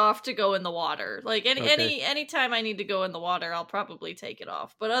took it off to go in the water. Like any time I need to go in the water, I'll probably take it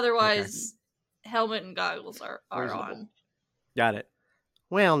off. But otherwise, helmet and goggles are on. Got it.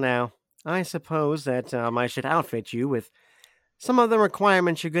 Well, now I suppose that I should outfit you with some of the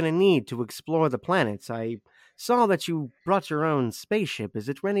requirements you're going to need to explore the planets. I saw that you brought your own spaceship. Is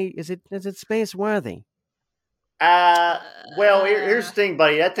it ready? Is it space worthy? Well, here's the thing,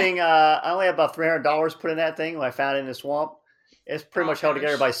 buddy. That thing, I only have about $300 put in that thing when I found it in the swamp. It's pretty much held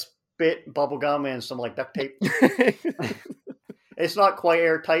together by spit, bubble gum, and some like duct tape. It's not quite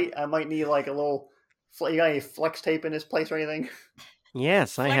airtight. I might need like a little You got any flex tape in this place or anything?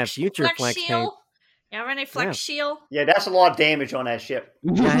 Yes, I have future flex tape. shield. You have any flex shield? Yeah, that's a lot of damage on that ship.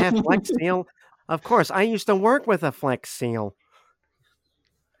 Yeah, I have flex seal. Of course, I used to work with a flex seal.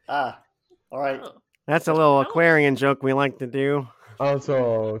 Ah, all right. Oh. That's a little Aquarian joke we like to do.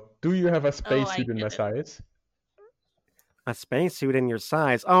 Also, do you have a I spacesuit in my get it. size? A spacesuit in your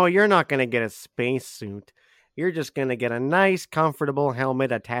size? Oh, you're not going to get a spacesuit. You're just going to get a nice, comfortable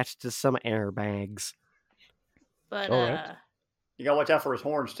helmet attached to some airbags. But All right. You gotta watch out for his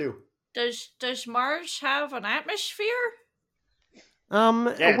horns too. does Mars have an atmosphere? Yeah,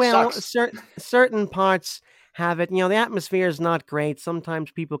 it Well, sucks. certain parts have it. You know, the atmosphere is not great.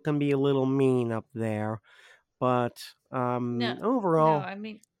 Sometimes people can be a little mean up there. But No, overall, I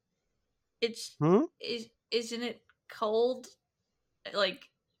mean, it's hmm? isn't it cold? Like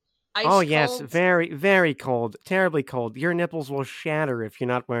ice Oh yes, cold? very, very cold, terribly cold. Your nipples will shatter if you're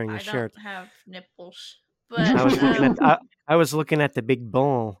not wearing a I shirt. don't have nipples, I was looking but at I was looking at the big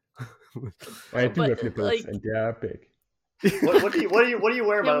ball. I do But, have nipples, like- and they are big. What are you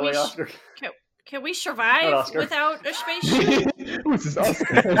wearing, by Can the we way, sh- Oscar? can we survive Oscar. without a spaceship? Who's this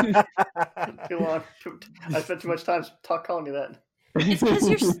Oscar? Too long. I spent too much time calling you that. It's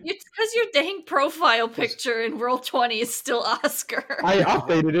because your dang profile picture in World 20 is still Oscar. I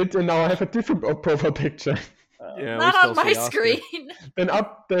updated it, and now I have a different profile picture. Yeah, Not we still on my see Oscar. screen.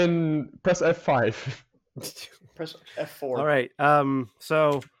 Then press F5. Press F4. All right.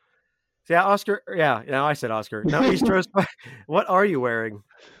 So yeah, Oscar. Yeah. No, I said Oscar. Now, Eastros, what are you wearing?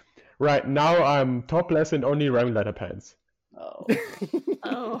 Right, now I'm topless and only wearing leather pants. Oh.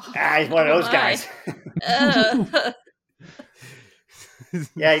 Oh. He's one of those my. guys.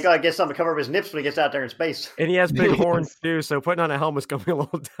 Yeah, you gotta get something to cover up his nips when he gets out there in space. And he has big Yes. horns too, so putting on a helmet's gonna be a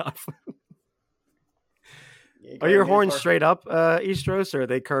little tough. Yeah, Are your horns straight up, Eastros, or are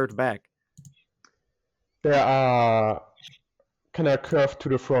they curved back? They are kind of curved to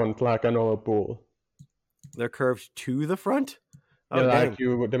the front like a normal bull. They're curved to the front. Oh, Yeah, dang. like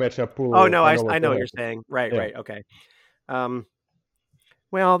you would imagine a bull. Oh no, a I normal know what bull. you're saying. Right, Yeah. right, okay.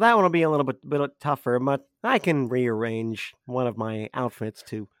 Well, that one will be a little bit tougher, but I can rearrange one of my outfits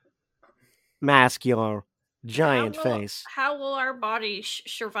to mask your giant face. How will our body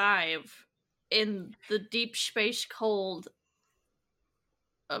survive in the deep space cold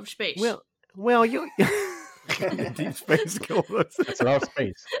of space? Well, you deep space cold. It's a lot of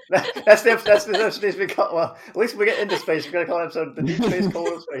space. That's needs to be called. Well, at least when we get into space, we're gonna call it episode "The Deep Space Cold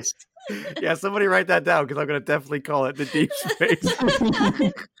of Space." Yeah, somebody write that down because I'm going to definitely call it the deep space.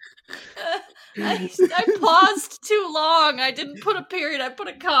 I paused too long. I didn't put a period. I put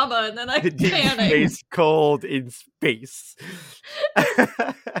a comma, and then I The deep panicked. space cold in space.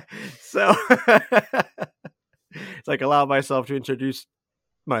 So it's like allow myself to introduce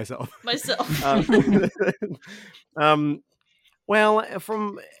myself. Well,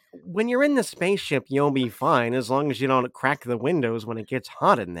 from when you're in the spaceship, you'll be fine as long as you don't crack the windows when it gets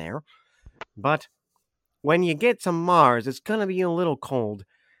hot in there. But when you get to Mars, it's going to be a little cold.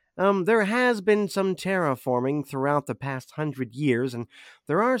 There has been some terraforming throughout the past 100 years, and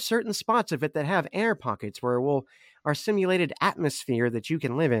there are certain spots of it that have air pockets where our simulated atmosphere that you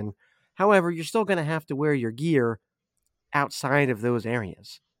can live in. However, you're still going to have to wear your gear outside of those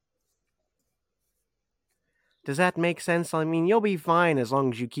areas. Does that make sense? I mean, you'll be fine as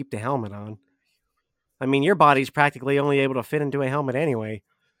long as you keep the helmet on. I mean, your body's practically only able to fit into a helmet anyway.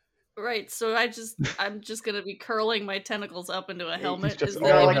 Right, so I'm just gonna be curling my tentacles up into a helmet. Just Is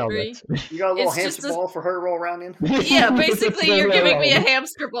all that helmet. agree? You got a little It's hamster just a- ball for her to roll around in. Yeah, basically you're giving me a hand.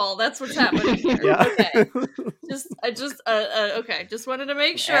 hamster ball. That's what's happening here. Yeah. Okay. Okay. Just wanted to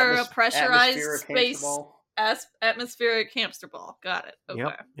make sure a pressurized Atmospheric hamster space ball. atmospheric hamster ball. Got it.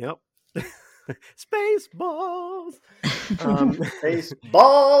 Okay. Yep. Space balls.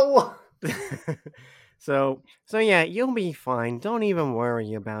 Baseball. So yeah, you'll be fine. Don't even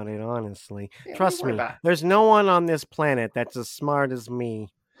worry about it, honestly. Yeah, Trust what are you me, worried about? there's no one on this planet that's as smart as me.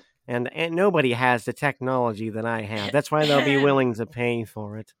 And nobody has the technology that I have. That's why they'll be willing to pay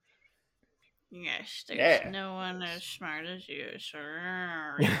for it. Yes, there's Yeah. no one as smart as you,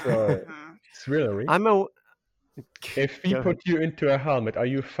 sir. So, Swillery, if we Go put you into a helmet, are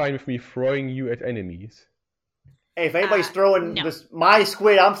you fine with me throwing you at enemies? Hey, if anybody's throwing no. my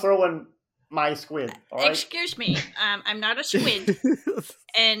squid, I'm throwing my squid. All right. Excuse me, I'm not a squid.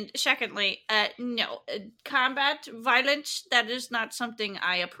 And secondly, no, combat violence, that is not something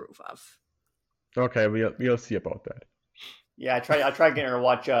I approve of. Okay, we'll see about that. Yeah, I tried getting her to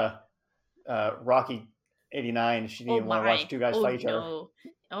watch Rocky '89. She didn't want to watch two guys fight each other.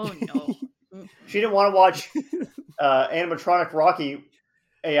 Oh no. She didn't want to watch animatronic Rocky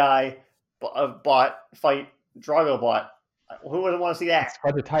AI bot fight Drago bot. Who wouldn't want to see that? It's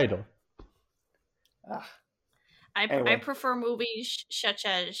quite the title. I Anyway. prefer movies such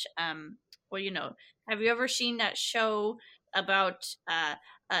as well, have you ever seen that show about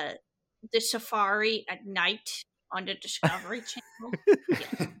the safari at night on the Discovery Channel?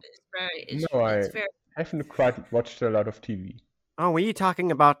 Yes, it's very. I haven't quite watched a lot of TV. Oh, were you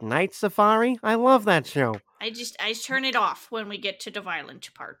talking about Night Safari? I love that show. I turn it off when we get to the violent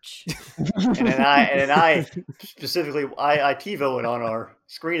parts. and then I specifically I TiVo it on our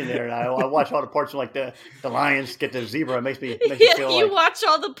screen in there, and I watch all the parts of like the lions get the zebra. It makes me feel you like watch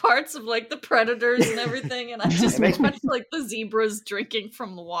all the parts of like the predators and everything, and I just watch like the zebras drinking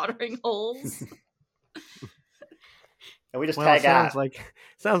from the watering holes. And we just tag out.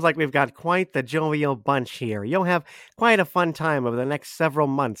 Sounds like we've got quite the jovial bunch here. You'll have quite a fun time over the next several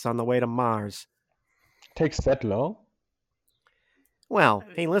months on the way to Mars. Takes that long? Well,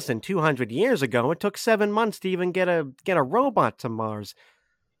 hey, listen, 200 years ago, it took 7 months to even get a robot to Mars.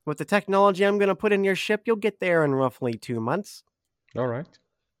 With the technology I'm going to put in your ship, you'll get there in roughly 2 months. All right.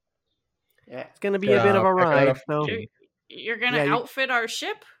 Yeah. It's going to be a bit of a ride, though. You're going to outfit our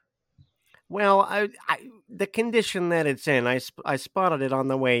ship? Well, the condition that it's in, I spotted it on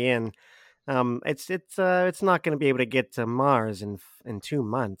the way in. It's not going to be able to get to Mars in 2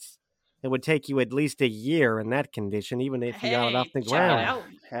 months. It would take you at least a year in that condition, even if you got it off the ground.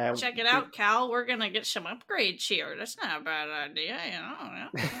 Check it out, Cal. We're gonna get some upgrades here. That's not a bad idea,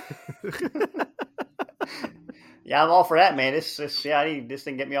 Yeah, I'm all for that, man. I need this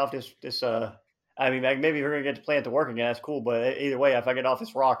thing get me off this. I mean, maybe we're gonna get the planet to work again. That's cool, but either way, if I get off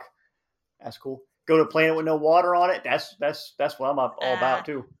this rock, that's cool. Go to a planet with no water on it. That's what I'm all about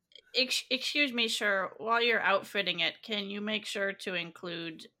too. Excuse me, sir. While you're outfitting it, can you make sure to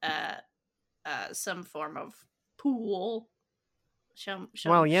include some form of pool?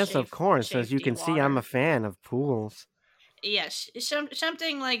 Well, yes, of course. As you can see, I'm a fan of pools. Yes,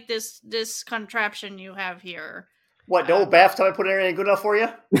 something like this contraption you have here. What, the old bathtub I put in there ain't good enough for you?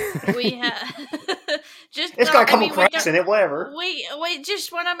 We have it's got a couple cracks in it, whatever. We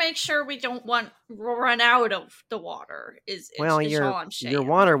just want to make sure we don't run out of the water. Is all I'm saying. Your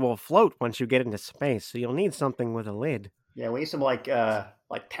water will float once you get into space, so you'll need something with a lid. Yeah, we need some like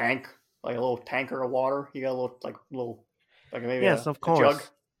tank, like a little tanker of water. You got a little like maybe of course. A jug.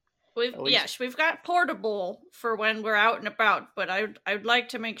 We've got portable for when we're out and about, but I'd like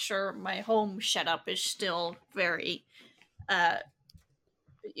to make sure my home setup is still very,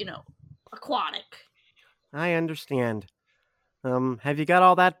 aquatic. I understand. Have you got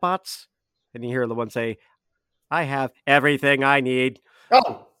all that, bots? And you hear the one say, "I have everything I need."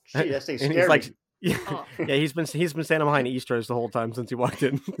 Oh, gee, that thing scared me. Yeah, he's been standing behind Eastros the whole time since he walked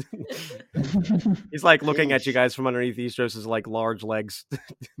in. He's like looking at you guys from underneath Eastros's like large legs.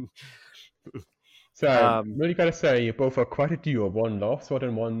 So I really gotta say, you both are quite a duo. One loves it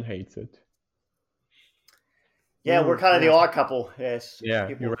and one hates it. Yeah, we're kind of the odd couple. Yes. Yeah,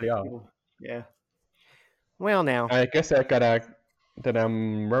 you really are. Yeah. Well, now I guess that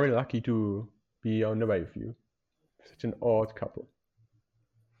I'm very lucky to be on the way with you. Such an odd couple.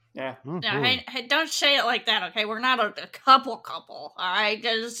 Yeah. No, hey, don't say it like that, okay? We're not a couple, all right?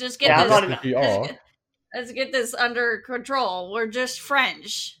 Just get this. Let's get this under control. We're just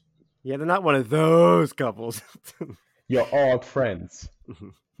friends. Yeah, they're not one of those couples. You're odd friends.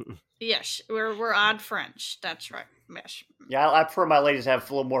 Yes, we're odd friends. That's right. Yes. Yeah, I prefer my ladies have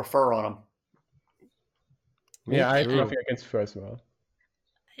a little more fur on them. Yeah, I have nothing against fur as well.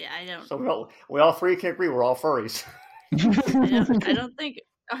 Yeah, I don't. So we all three can agree we're all furries. I don't think.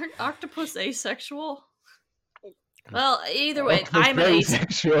 Aren't octopus asexual? Well, either way, I'm an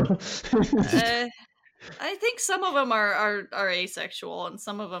asexual. I think some of them are asexual, and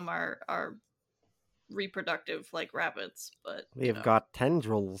some of them are reproductive, like rabbits. But they've got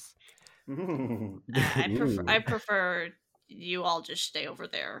tendrils. I prefer you all just stay over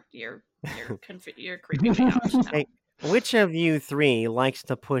there. You're creeping me out now. Hey, which of you three likes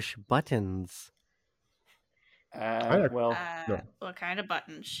to push buttons? No. What kind of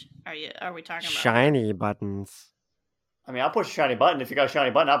buttons are we talking about? Shiny buttons. I mean, I'll push a shiny button. If you got a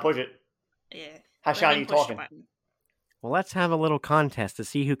shiny button, I'll push it. Yeah. How shiny are you talking? Well, let's have a little contest to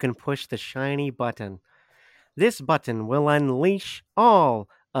see who can push the shiny button. This button will unleash all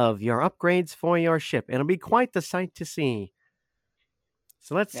of your upgrades for your ship. It'll be quite the sight to see.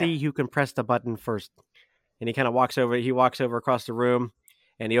 So let's see who can press the button first. And he kind of walks over across the room,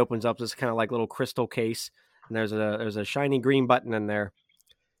 and he opens up this kind of like little crystal case. And there's a shiny green button in there.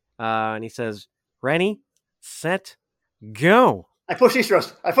 And he says, "Ready, set, go." I push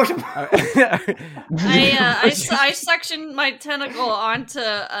Eastros. I push him. I suction my tentacle onto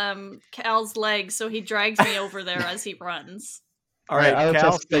Cal's leg, so he drags me over there as he runs. All right, I'll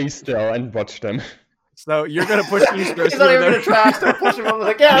Cal. just stay still and watch them. So you're gonna push Eastros. He's not even gonna try. I start pushing him. I was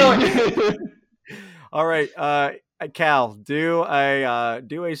like, yeah. All right, Cal, do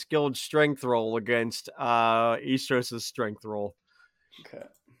a skilled strength roll against Eastros' strength roll. Okay.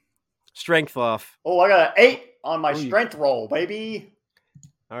 Strength off. Oh, I got an 8 on my strength roll, baby.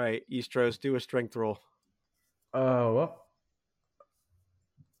 All right, Eastros, do a strength roll. What?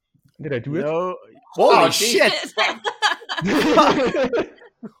 Did I do it? No. Holy shit!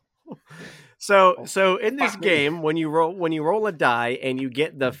 So in this game, when you roll a die and you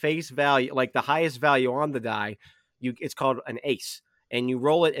get the face value, like the highest value on the die, it's called an ace, and you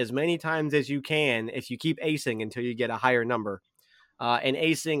roll it as many times as you can if you keep acing until you get a higher number. And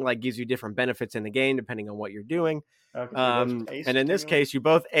acing like gives you different benefits in the game depending on what you're doing. And in this case, you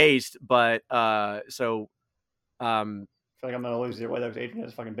both aced, but I feel like I'm gonna lose here. Whether Adrian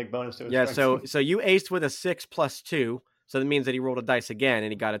has a fucking big bonus to his strength. So you aced with a 6 plus 2. So that means that he rolled a dice again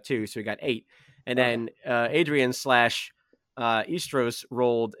and he got a 2, so he got 8. And then Adrian / Eastros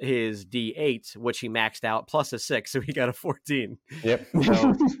rolled his D8, which he maxed out, plus a 6, so he got a 14. Yep.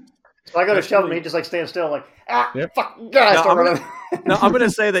 So I go to shove him, he just like stands still, like fuck. No, I'm gonna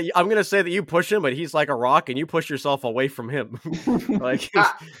say that you push him, but he's like a rock, and you push yourself away from him. Like,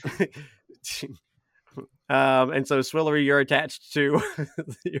 and so Swillery, you're attached to.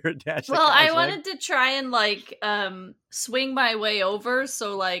 Well, I wanted to try and like swing my way over,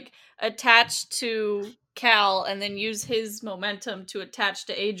 so like attach to Cal, and then use his momentum to attach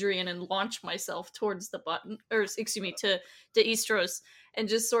to Adrian and launch myself towards the button, or excuse me, to Eastros. And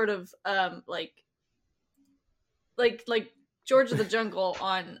just sort of like George of the Jungle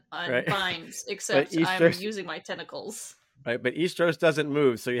on vines, except I'm using my tentacles. Right, but Eastros doesn't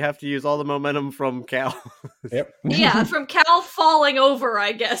move, so you have to use all the momentum from Cal. Yep. Yeah, from Cal falling over,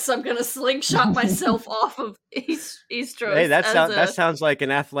 I guess I'm gonna slingshot myself off of Eastros. Hey, that sounds like an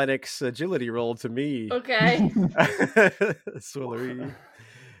athletics agility roll to me. Okay. Swillery.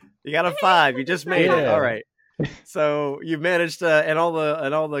 You got a 5. You just made it. All right. So you managed to, and all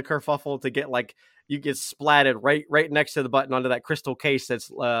the kerfuffle to get like you get splatted right next to the button onto that crystal case that's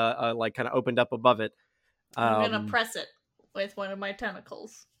like kind of opened up above it. I'm gonna press it with one of my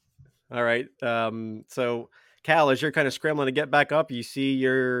tentacles. All right. So Cal, as you're kind of scrambling to get back up, you see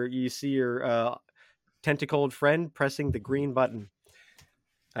your tentacled friend pressing the green button.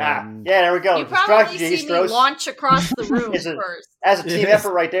 Yeah, there we go. You probably see me launch across the room first. As a team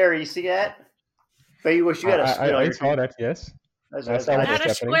effort right there. You see that? But you wish you had a squid on your team. I saw that, yes. Not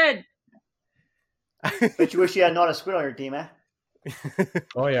a squid. But you wish you had not a squid on your team, eh?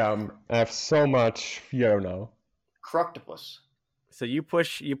 Oh yeah, I have so much fear now. Croctopus. So you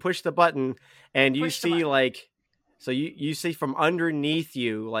push the button, and you see like, so you see from underneath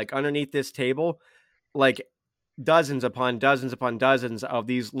you, like underneath this table, like dozens upon dozens upon dozens of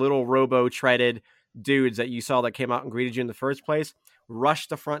these little robo-treaded dudes that you saw that came out and greeted you in the first place, rush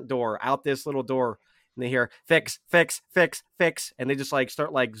the front door, out this little door, and they hear fix, fix, fix, fix, and they just like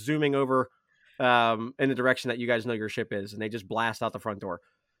start like zooming over in the direction that you guys know your ship is, and they just blast out the front door.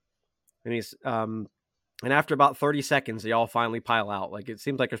 And he's and after about 30 seconds, they all finally pile out. Like it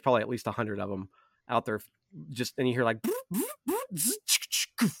seems like there's probably at least 100 of them out there. Just and you hear like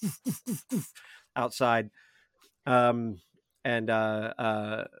outside.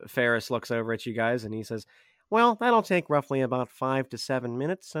 Ferris looks over at you guys and he says, well, that'll take roughly about 5 to 7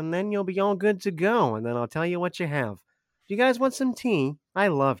 minutes, and then you'll be all good to go, and then I'll tell you what you have. Do you guys want some tea? I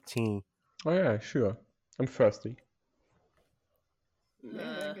love tea. Oh yeah, sure. I'm thirsty.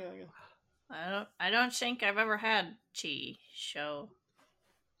 I don't think I've ever had tea, so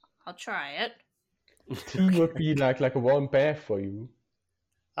I'll try it. Tea would be like a warm bath for you.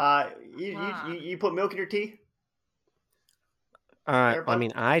 You put milk in your tea? I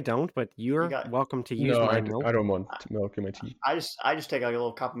mean, I don't, but you're welcome to use my milk. I don't want milk in my tea. I just take like a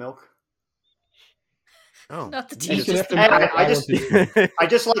little cup of milk. Oh, not the tea. I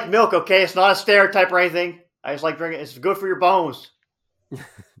just like milk. Okay, it's not a stereotype or anything. I just like drinking. It's good for your bones.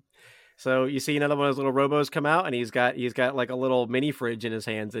 So you see another one of those little robos come out, and he's got like a little mini fridge in his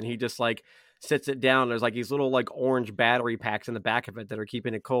hands, and he just like sits it down. There's like these little like orange battery packs in the back of it that are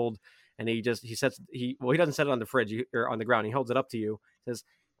keeping it cold. And he doesn't set it on the fridge or on the ground. He holds it up to you. Says,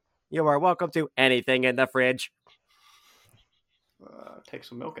 "You are welcome to anything in the fridge." Take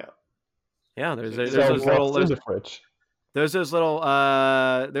some milk out. Yeah, there's those little fridge. There's those little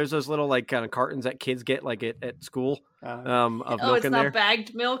like kind of cartons that kids get like at school of milk it's in not there.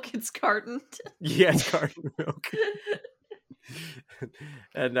 Bagged milk, it's cartoned. Yeah, it's carton milk.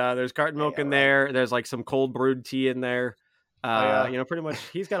 And there's carton milk in there. There's like some cold brewed tea in there. Pretty much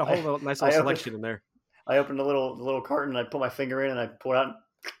he's got a whole nice little selection in there. I opened the little carton and I put my finger in and I pour it out,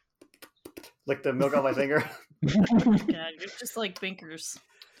 lick the milk on my finger. God, you're just like Binkers.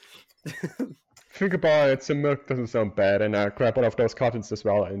 Think about it, some milk doesn't sound bad, and I grab one of those cartons as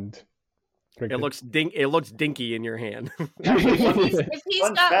well and drink it. It looks dinky in your hand. If he's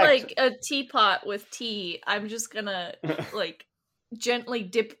Fun got fact. like a teapot with tea, I'm just gonna like gently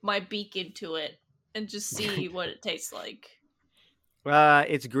dip my beak into it and just see what it tastes like.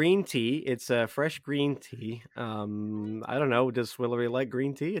 It's green tea. It's fresh green tea. I don't know. Does Willery like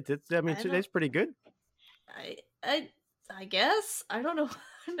green tea? It tastes pretty good. I guess I don't know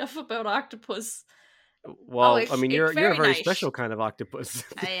enough about octopus. Well, it's you're a very nice. special kind of octopus.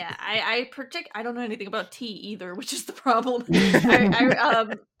 I don't know anything about tea either, which is the problem.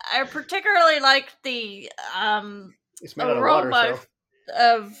 I particularly like the It's made out of aroma water,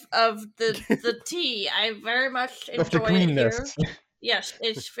 of the tea. I very much enjoy of the it greenness. here. Yes,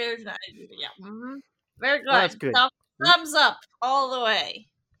 it's very nice. Yeah, very good. Well, that's good. Thumbs up all the way.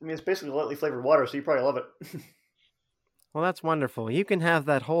 I mean, it's basically lightly flavored water, so you probably love it. Well, that's wonderful. You can have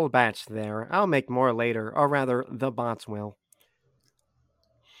that whole batch there. I'll make more later, or rather, the bots will.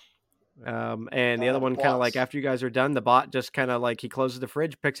 And the other one, kind of like after you guys are done, the bot just kind of like he closes the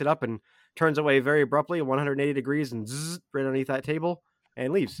fridge, picks it up, and turns away very abruptly, 180 degrees, and zzz, right underneath that table,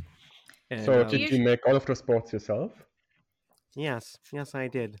 and leaves. And, So did you make all of those bots yourself? Yes, I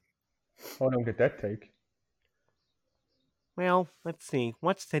did. How long did that take? Well, let's see.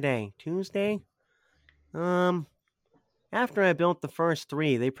 What's today? Tuesday? After I built the first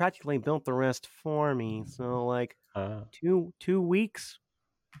 3, they practically built the rest for me. So, like, 2 weeks?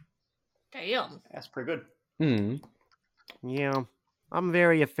 Damn. That's pretty good. Yeah. I'm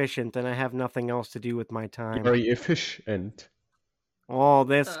very efficient, and I have nothing else to do with my time. Very efficient. Oh,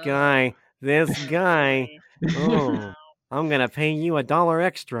 this guy. Oh, I'm going to pay you $1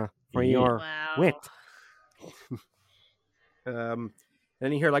 extra for your wit. Then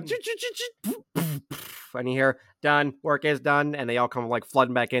you hear like, and you hear done, work is done, and they all come like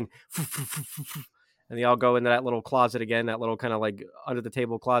flooding back in, and they all go into that little closet again, that little kind of like under the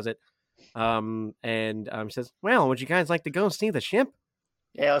table closet. Says, well, would you guys like to go see the ship?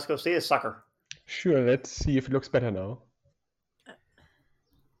 Yeah, let's go see this sucker. Sure, let's see if it looks better now.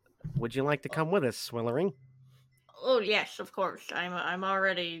 Would you like to come with us, Willery? Oh yes, of course. I'm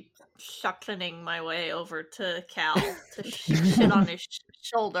already suctioning my way over to Cal to shit on his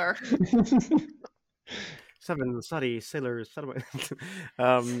shoulder. 7 study sailors. Ferris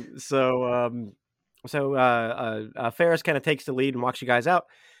kind of takes the lead and walks you guys out,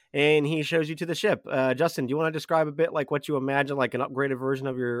 and he shows you to the ship. Justin, do you want to describe a bit like what you imagine like an upgraded version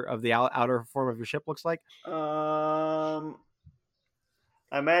of the outer form of your ship looks like? I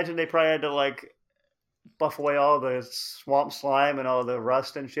imagine they probably had to like buff away all the swamp slime and all the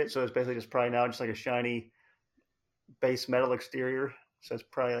rust and shit. So it's basically just probably now just like a shiny base metal exterior. So it's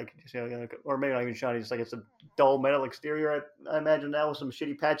probably like, or maybe not even shiny, just like it's a dull metal exterior. I imagine now with some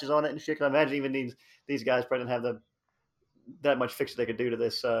shitty patches on it and shit. Cause I imagine even these guys probably didn't have that much fix that they could do to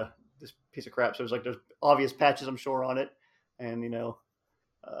this this piece of crap. So there's obvious patches, I'm sure, on it, and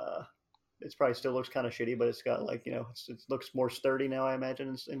it's probably still looks kind of shitty, but it's got like it looks more sturdy now. I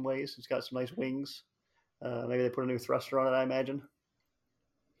imagine in ways. It's got some nice wings. Maybe they put a new thruster on it. I imagine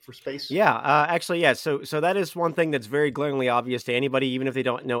for space. Yeah, actually, yeah. So that is one thing that's very glaringly obvious to anybody, even if they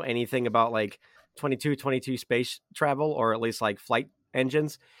don't know anything about like 22 space travel or at least like flight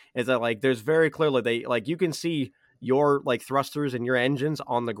engines. Is that like there's very clearly they like you can see your like thrusters and your engines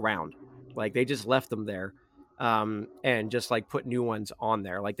on the ground, like they just left them there. And just like put new ones on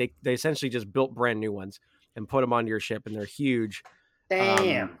there. Like they essentially just built brand new ones and put them onto your ship, and they're huge.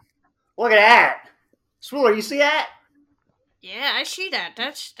 Damn! Look at that, Swiller. You see that? Yeah, I see that.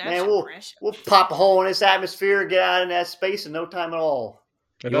 That's Man, impressive. We'll pop a hole in this atmosphere, get out in that space in no time at all.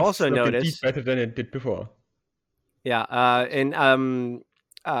 And You also notice better than it did before. Yeah,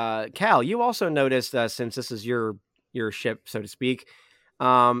 Cal, you also noticed since this is your ship, so to speak.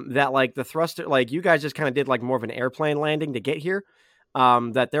 That like the thruster, like you guys just kind of did like more of an airplane landing to get here.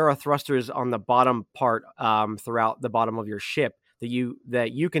 That there are thrusters on the bottom part, throughout the bottom of your ship that you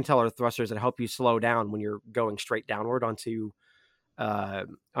can tell are thrusters that help you slow down when you're going straight downward onto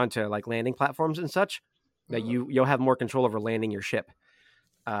like landing platforms and such. That you'll have more control over landing your ship.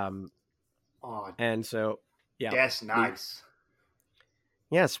 And so yeah, that's nice.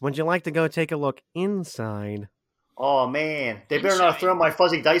 Yes, would you like to go take a look inside? Oh man, they better not throw my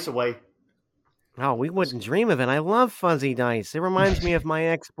fuzzy dice away. Oh, we wouldn't dream of it. I love fuzzy dice. It reminds me of my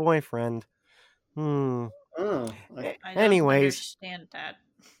ex-boyfriend. Oh, I don't Anyways, understand that.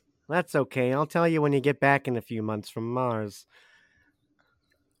 that's okay. I'll tell you when you get back in a few months from Mars.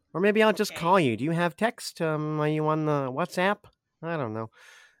 Or maybe I'll just Okay. call you. Do you have text? Are you on the WhatsApp? I don't know.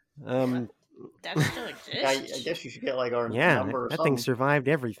 That still yeah, I exists. guess you should get like our Yeah, number or that something. thing survived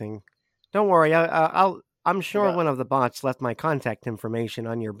everything. Don't worry. I'm sure got- one of the bots left my contact information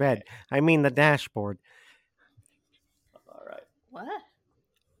on your bed. I mean the dashboard. All right. What?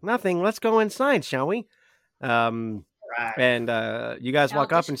 Nothing. Let's go inside, shall we? Right. And you guys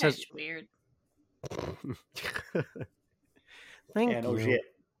walk up and This says, guy's weird. "Thank Yeah, no you." shit.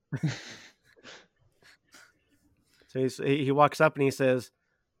 So he walks up and he says,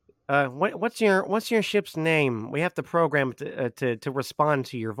 what's your ship's name? We have to program it to respond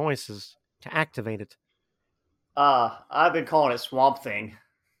to your voices to activate it." I've been calling it Swamp Thing.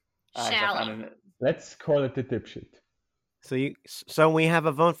 I found Shally. it. Let's call it the dipshit. So we have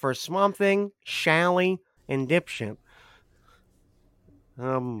a vote for Swamp Thing, Shally, and Dipshit.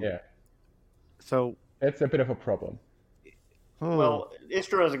 Yeah, So that's a bit of a problem. Well,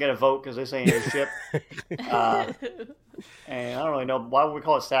 Istra doesn't get a vote because this ain't his ship. And I don't really know. Why would we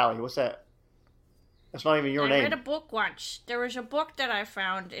call it Sally? What's that? That's not even your I name. read a book once. There was a book that I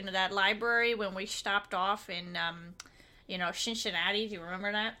found in that library when we stopped off in, Cincinnati. Do you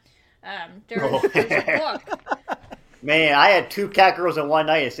remember that? There's a book. Man, I had 2 cat girls in one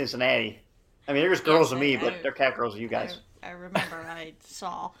night in Cincinnati. I mean, they're just girls Yes, of me, I- but they're cat girls of you guys. I remember I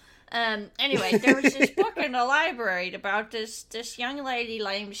saw. Anyway, there was this book in the library about this young lady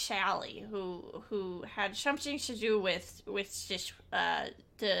named Sally who had something to do with this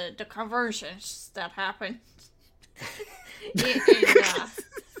the conversions that happened.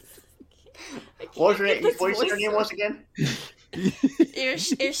 What was your name? What did your name once again?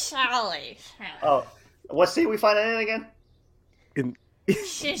 It's Sally. Oh, what city we find it in again?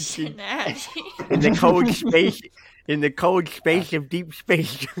 Cincinnati. in the cold space, of deep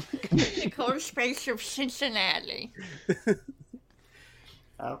space. The cold space of Cincinnati.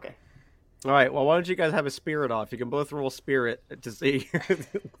 Okay. All right. Well, why don't you guys have a spirit off? You can both roll spirit to see.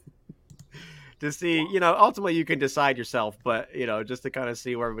 To see, ultimately you can decide yourself, but just to kind of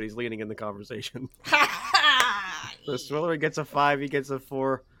see where everybody's leaning in the conversation. So Swillery gets a 5, he gets a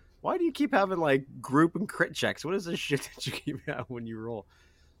 4. Why do you keep having like group and crit checks? What is this shit that you keep having when you roll?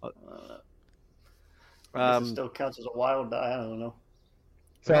 I guess it still counts as a wild die. I don't know.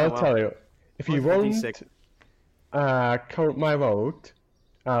 So Oh, I'll well. tell you, if you Roll won't 56. count my vote,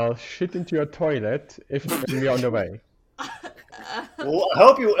 I'll shit into your toilet if we're on the way. Well, I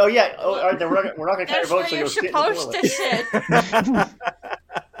hope you. Oh yeah. Oh, all right. Then we're not going to count That's your where vote. So you're you'll shit in the supposed toilet. to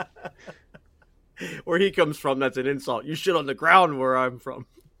sit. Where he comes from, that's an insult. You shit on the ground where I'm from.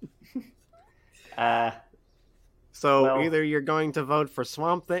 So Well- either you're going to vote for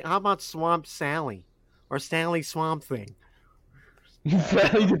Swamp Thing. How about Swamp Sally? Or Sally Swamp Thing?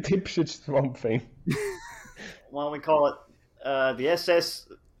 Very the dipshit swamp thing. Why don't we call it the SS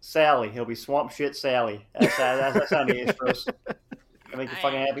Sally? He'll be Swamp Shit Sally. That sounded Istros. That make you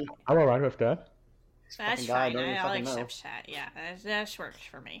fucking happy? I'm alright with that. That's fucking guy, fine. don't even I'll fucking know. accept that. Yeah, that works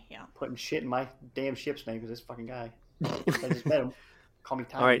for me. Yeah. Putting shit in my damn ship's name because this fucking guy. I just met him. Call me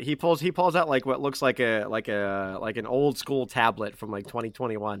Tommy. All right, he pulls out like what looks like an old school tablet from like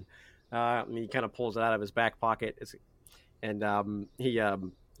 2021. And he kind of pulls it out of his back pocket, and he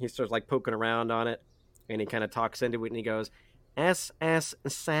starts like poking around on it, and he kind of talks into it, and he goes, "SS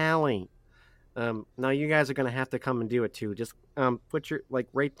Sally." Now you guys are gonna have to come and do it too. Just put your like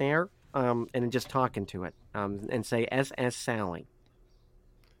right there, and then just talk into it, and say SS Sally.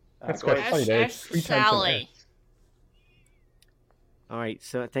 That's go quite ahead. funny. There's SS 3 times an Sally. S. All right,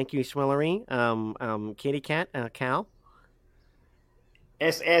 so thank you, Swillery. Kitty Cat, Cal.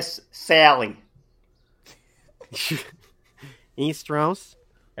 SS Sally. Eastros.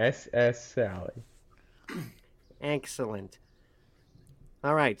 SS Sally. Excellent.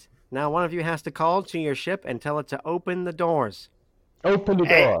 All right. Now one of you has to call to your ship and tell it to open the doors. Open the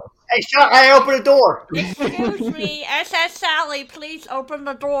Hey. door. Hey, shut! I open the door. Excuse me, SS Sally, please open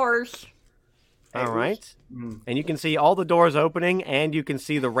the doors. Hey, All right. Mm. And you can see all the doors opening, and you can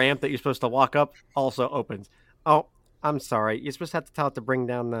see the ramp that you're supposed to walk up also opens. Oh, I'm sorry. You're supposed to have to tell it to bring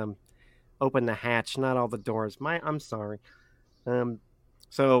down open the hatch, not all the doors. I'm sorry.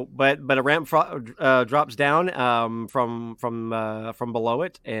 So, but a ramp drops down from below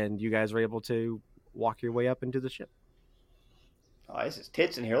it, and you guys are able to walk your way up into the ship. Oh, this is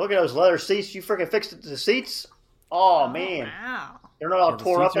tits in here. Look at those leather seats. You freaking fixed the seats? Oh, man. Wow. They're not all Yeah, the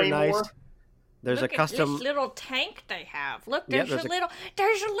tore up seats are anymore. nice. There's Look a at custom. this little tank they have. Look, Yeah, there's a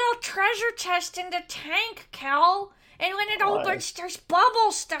little treasure chest in the tank, Cal. And when it Oh, opens, there's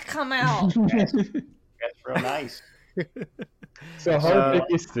bubbles that come out. Guys, That's real nice. So how big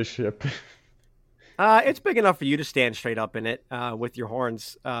is the ship? It's big enough for you to stand straight up in it with your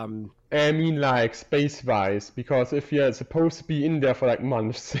horns. I mean, like space-wise, because if you're supposed to be in there for like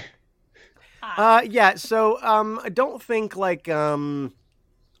months. Yeah. So I don't think like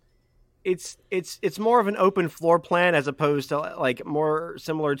it's more of an open floor plan as opposed to like more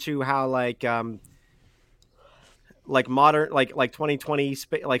similar to how like modern like 2020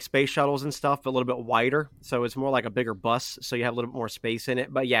 like space shuttles and stuff, but a little bit wider. So it's more like a bigger bus, so you have a little bit more space in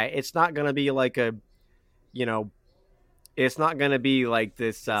it. But yeah, it's not going to be like a, you know, it's not going to be like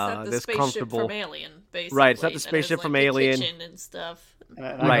this this comfortable from Alien, basically. Right, it's not the spaceship from Alien kitchen and stuff.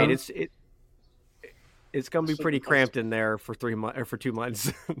 Right, it's going to be pretty cramped in there for 3 months or for 2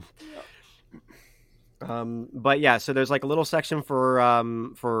 months. But yeah, so there's like a little section for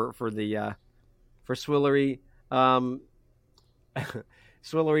Swillery.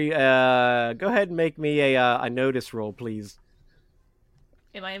 Swillery, go ahead and make me a notice roll, please.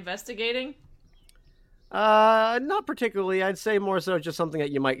 Am I investigating? Not particularly. I'd say more so just something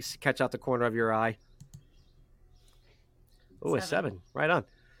that you might catch out the corner of your eye. Oh, a 7. Right on.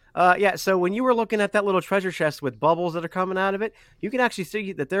 Yeah, so when you were looking at that little treasure chest with bubbles that are coming out of it, you can actually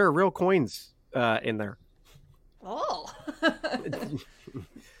see that there are real coins in there. Oh.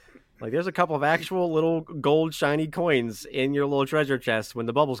 Like, there's a couple of actual little gold shiny coins in your little treasure chest. When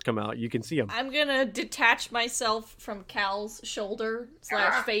the bubbles come out, you can see them. I'm gonna detach myself from Cal's shoulder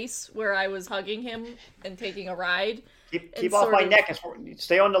 / face where I was hugging him and taking a ride. Keep off my neck and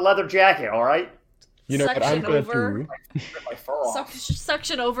stay on the leather jacket, all right? You know what I'm gonna do?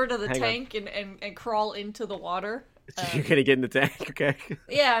 Suction over to the tank and crawl into the water. You're gonna get in the tank, okay?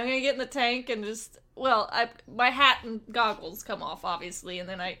 Yeah, I'm gonna get in the tank and just my hat and goggles come off, obviously, and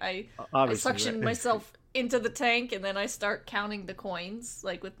then I suction myself into the tank, and then I start counting the coins,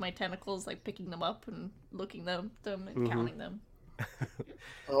 like with my tentacles, like picking them up and looking them and counting them.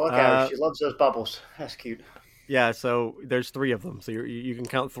 Oh, look at her. She loves those bubbles. That's cute. Yeah, so there's 3 of them, so you can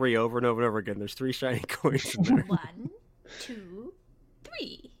count 3 over and over and over again. There's 3 shiny coins in there. 1, 2,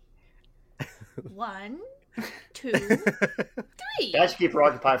 3. 1, 2, 3. That should keep her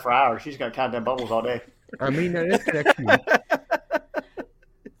occupied for hours. She's gonna count them bubbles all day. I mean, that is kind of cute.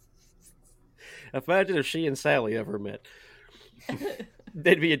 Imagine if she and Sally ever met.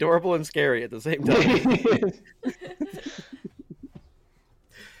 They'd be adorable and scary at the same time.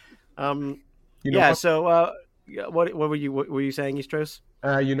 So what were you saying, Eastros?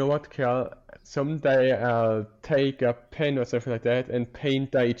 You know what, Cal? Someday I'll take a pen or something like that and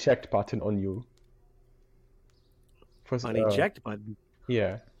paint the eject button on you. An eject button?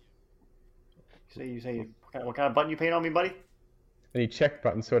 Yeah. So you say what kind of button you paint on me, buddy? An eject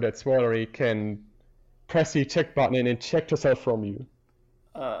button, so that Swillery can press the eject button and eject herself from you.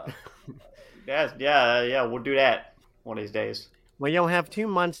 Yeah, we'll do that one of these days. Well, you'll have 2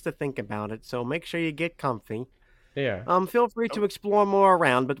 months to think about it, so make sure you get comfy. Yeah. Feel free to explore more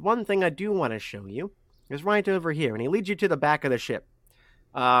around, but one thing I do want to show you is right over here, and he leads you to the back of the ship.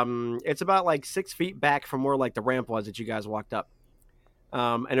 It's about like 6 feet back from where like the ramp was that you guys walked up.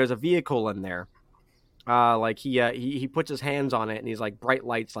 And there's a vehicle in there. Like he puts his hands on it, and he's like bright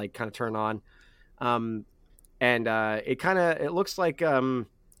lights like kind of turn on. It looks like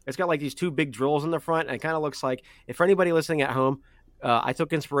it's got like these 2 big drills in the front, and it kind of looks like, if for anybody listening at home, I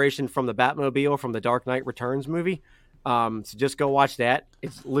took inspiration from the Batmobile from the Dark Knight Returns movie. So just go watch that.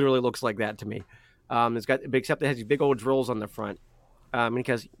 It literally looks like that to me. Except it has these big old drills on the front.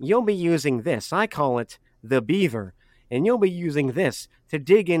 Because you'll be using this. I call it the Beaver. And you'll be using this to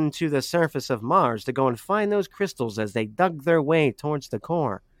dig into the surface of Mars to go and find those crystals as they dug their way towards the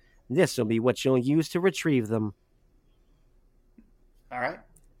core. This will be what you'll use to retrieve them. All right.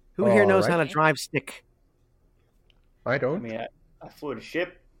 Who here knows how to drive stick? I don't. I mean, I flew the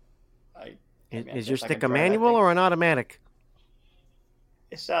ship. Is your stick a manual or an automatic?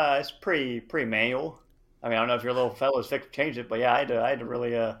 It's pretty manual. I mean, I don't know if your little fellows changed it, but yeah, I had to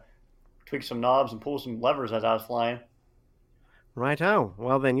really tweak some knobs and pull some levers as I was flying. Righto.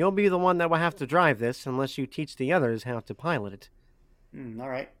 Well, then you'll be the one that will have to drive this unless you teach the others how to pilot it. All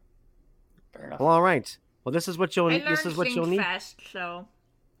right. Fair enough. Well, all right. Well, this is what you'll need. Fast, so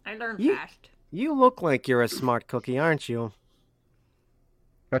I learned fast. You look like you're a smart cookie, aren't you?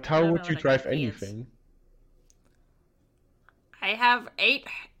 But how would you drive anything? I have 8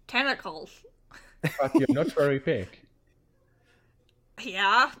 tentacles. But you're not very big.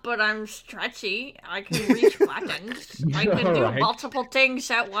 Yeah, but I'm stretchy. I can reach buttons. I can do multiple things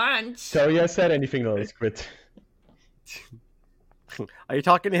at once. So you said anything else, Quit. Are you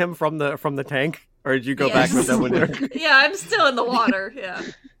talking to him from the tank, or did you go back with that window? Yeah, I'm still in the water. Yeah.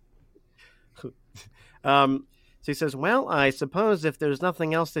 So he says, well, I suppose if there's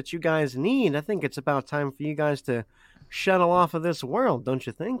nothing else that you guys need, I think it's about time for you guys to shuttle off of this world, don't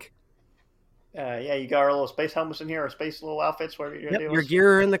you think? Yeah, you got our little space helmets in here, or space little outfits, whatever you're doing. Your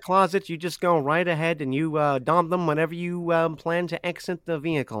gear are in the closet. You just go right ahead and you don them whenever you plan to exit the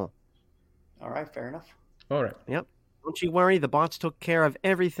vehicle. All right, fair enough. All right. Yep. Don't you worry. The bots took care of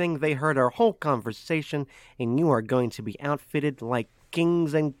everything. They heard our whole conversation, and you are going to be outfitted like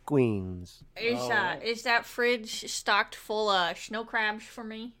kings and queens. Is that fridge stocked full of snow crabs for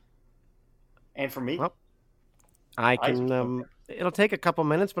me? And for me? Well, I can. It'll take a couple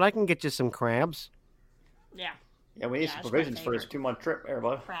minutes, but I can get you some crabs. Yeah. Yeah, we need some provisions for this 2-month trip,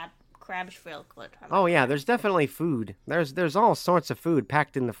 everybody. Crabs feel good. Oh yeah, there's definitely food. There's all sorts of food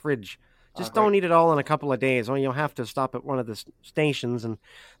packed in the fridge. Just don't eat it all in a couple of days, or you'll have to stop at one of the stations, and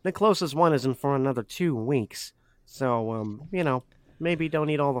the closest one isn't for another 2 weeks. So, maybe don't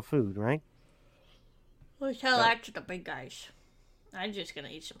eat all the food, right? Well, tell that to the big guys. I'm just gonna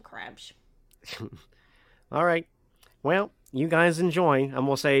eat some crabs. All right. Well, you guys enjoy, and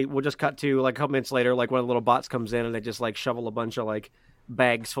we'll just cut to like a couple minutes later, like one of the little bots comes in and they just like shovel a bunch of like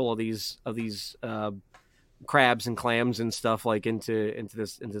bags full of these crabs and clams and stuff like into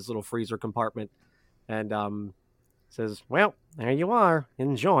this little freezer compartment, and says, "Well, there you are.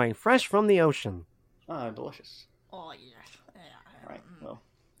 Enjoy, fresh from the ocean." Ah, delicious. Oh yes. Yeah. All right. Well,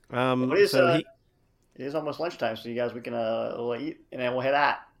 it is almost lunchtime, so you guys we can eat, and then we'll head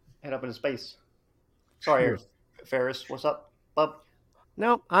up into space. Sorry, Ferris. What's up, bub?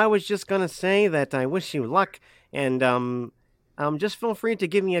 No, I was just gonna say that I wish you luck, and just feel free to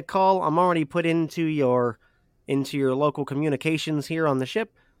give me a call. I'm already put into your local communications here on the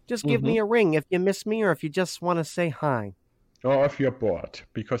ship. Just give me a ring if you miss me or if you just want to say hi. Or if you're bored,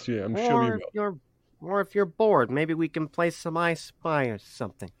 because I'm sure we will. Or if you're bored, maybe we can play some I Spy or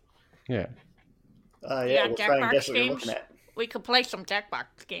something. Yeah. Yeah, we'll try and guess what you're looking at. We could play some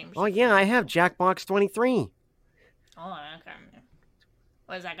Jackbox games. Oh yeah, I have Jackbox 23. Oh, okay.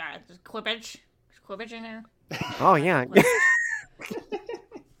 What is that guy? Is Quibbage? Is Quibbage in there? Oh yeah.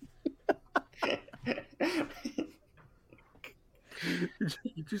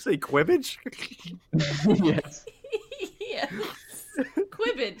 Did you say Quibbage? Yes. Yes.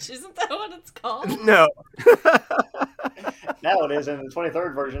 Quibbage, isn't that what it's called? No. Now it is in the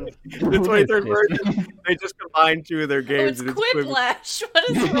 23rd version. The 23rd version, they just combined 2 of their games. Oh, it's Quiplash. What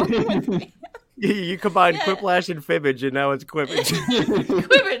is wrong with me? You combined Quiplash and Fibbage, and now it's Quibbage.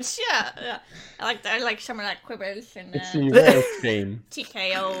 Quibbage, yeah. I like some of that Quibbage and it's the world game.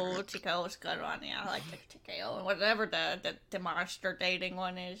 TKO. TKO is a good one. Yeah, I like the TKO and whatever the monster dating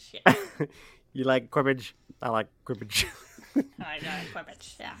one is. Yeah. You like Quibbage? I like Quibbage. I like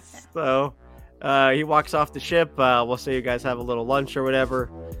Quibbage. Yeah. So, he walks off the ship. We'll say you guys have a little lunch or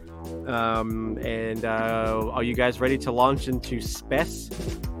whatever. And are you guys ready to launch into space?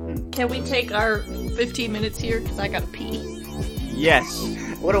 Can we take our 15 minutes here? Because I gotta pee. Yes.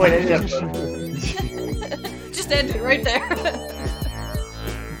 What do I do? Just end it right there.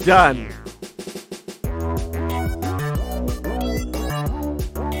 Done.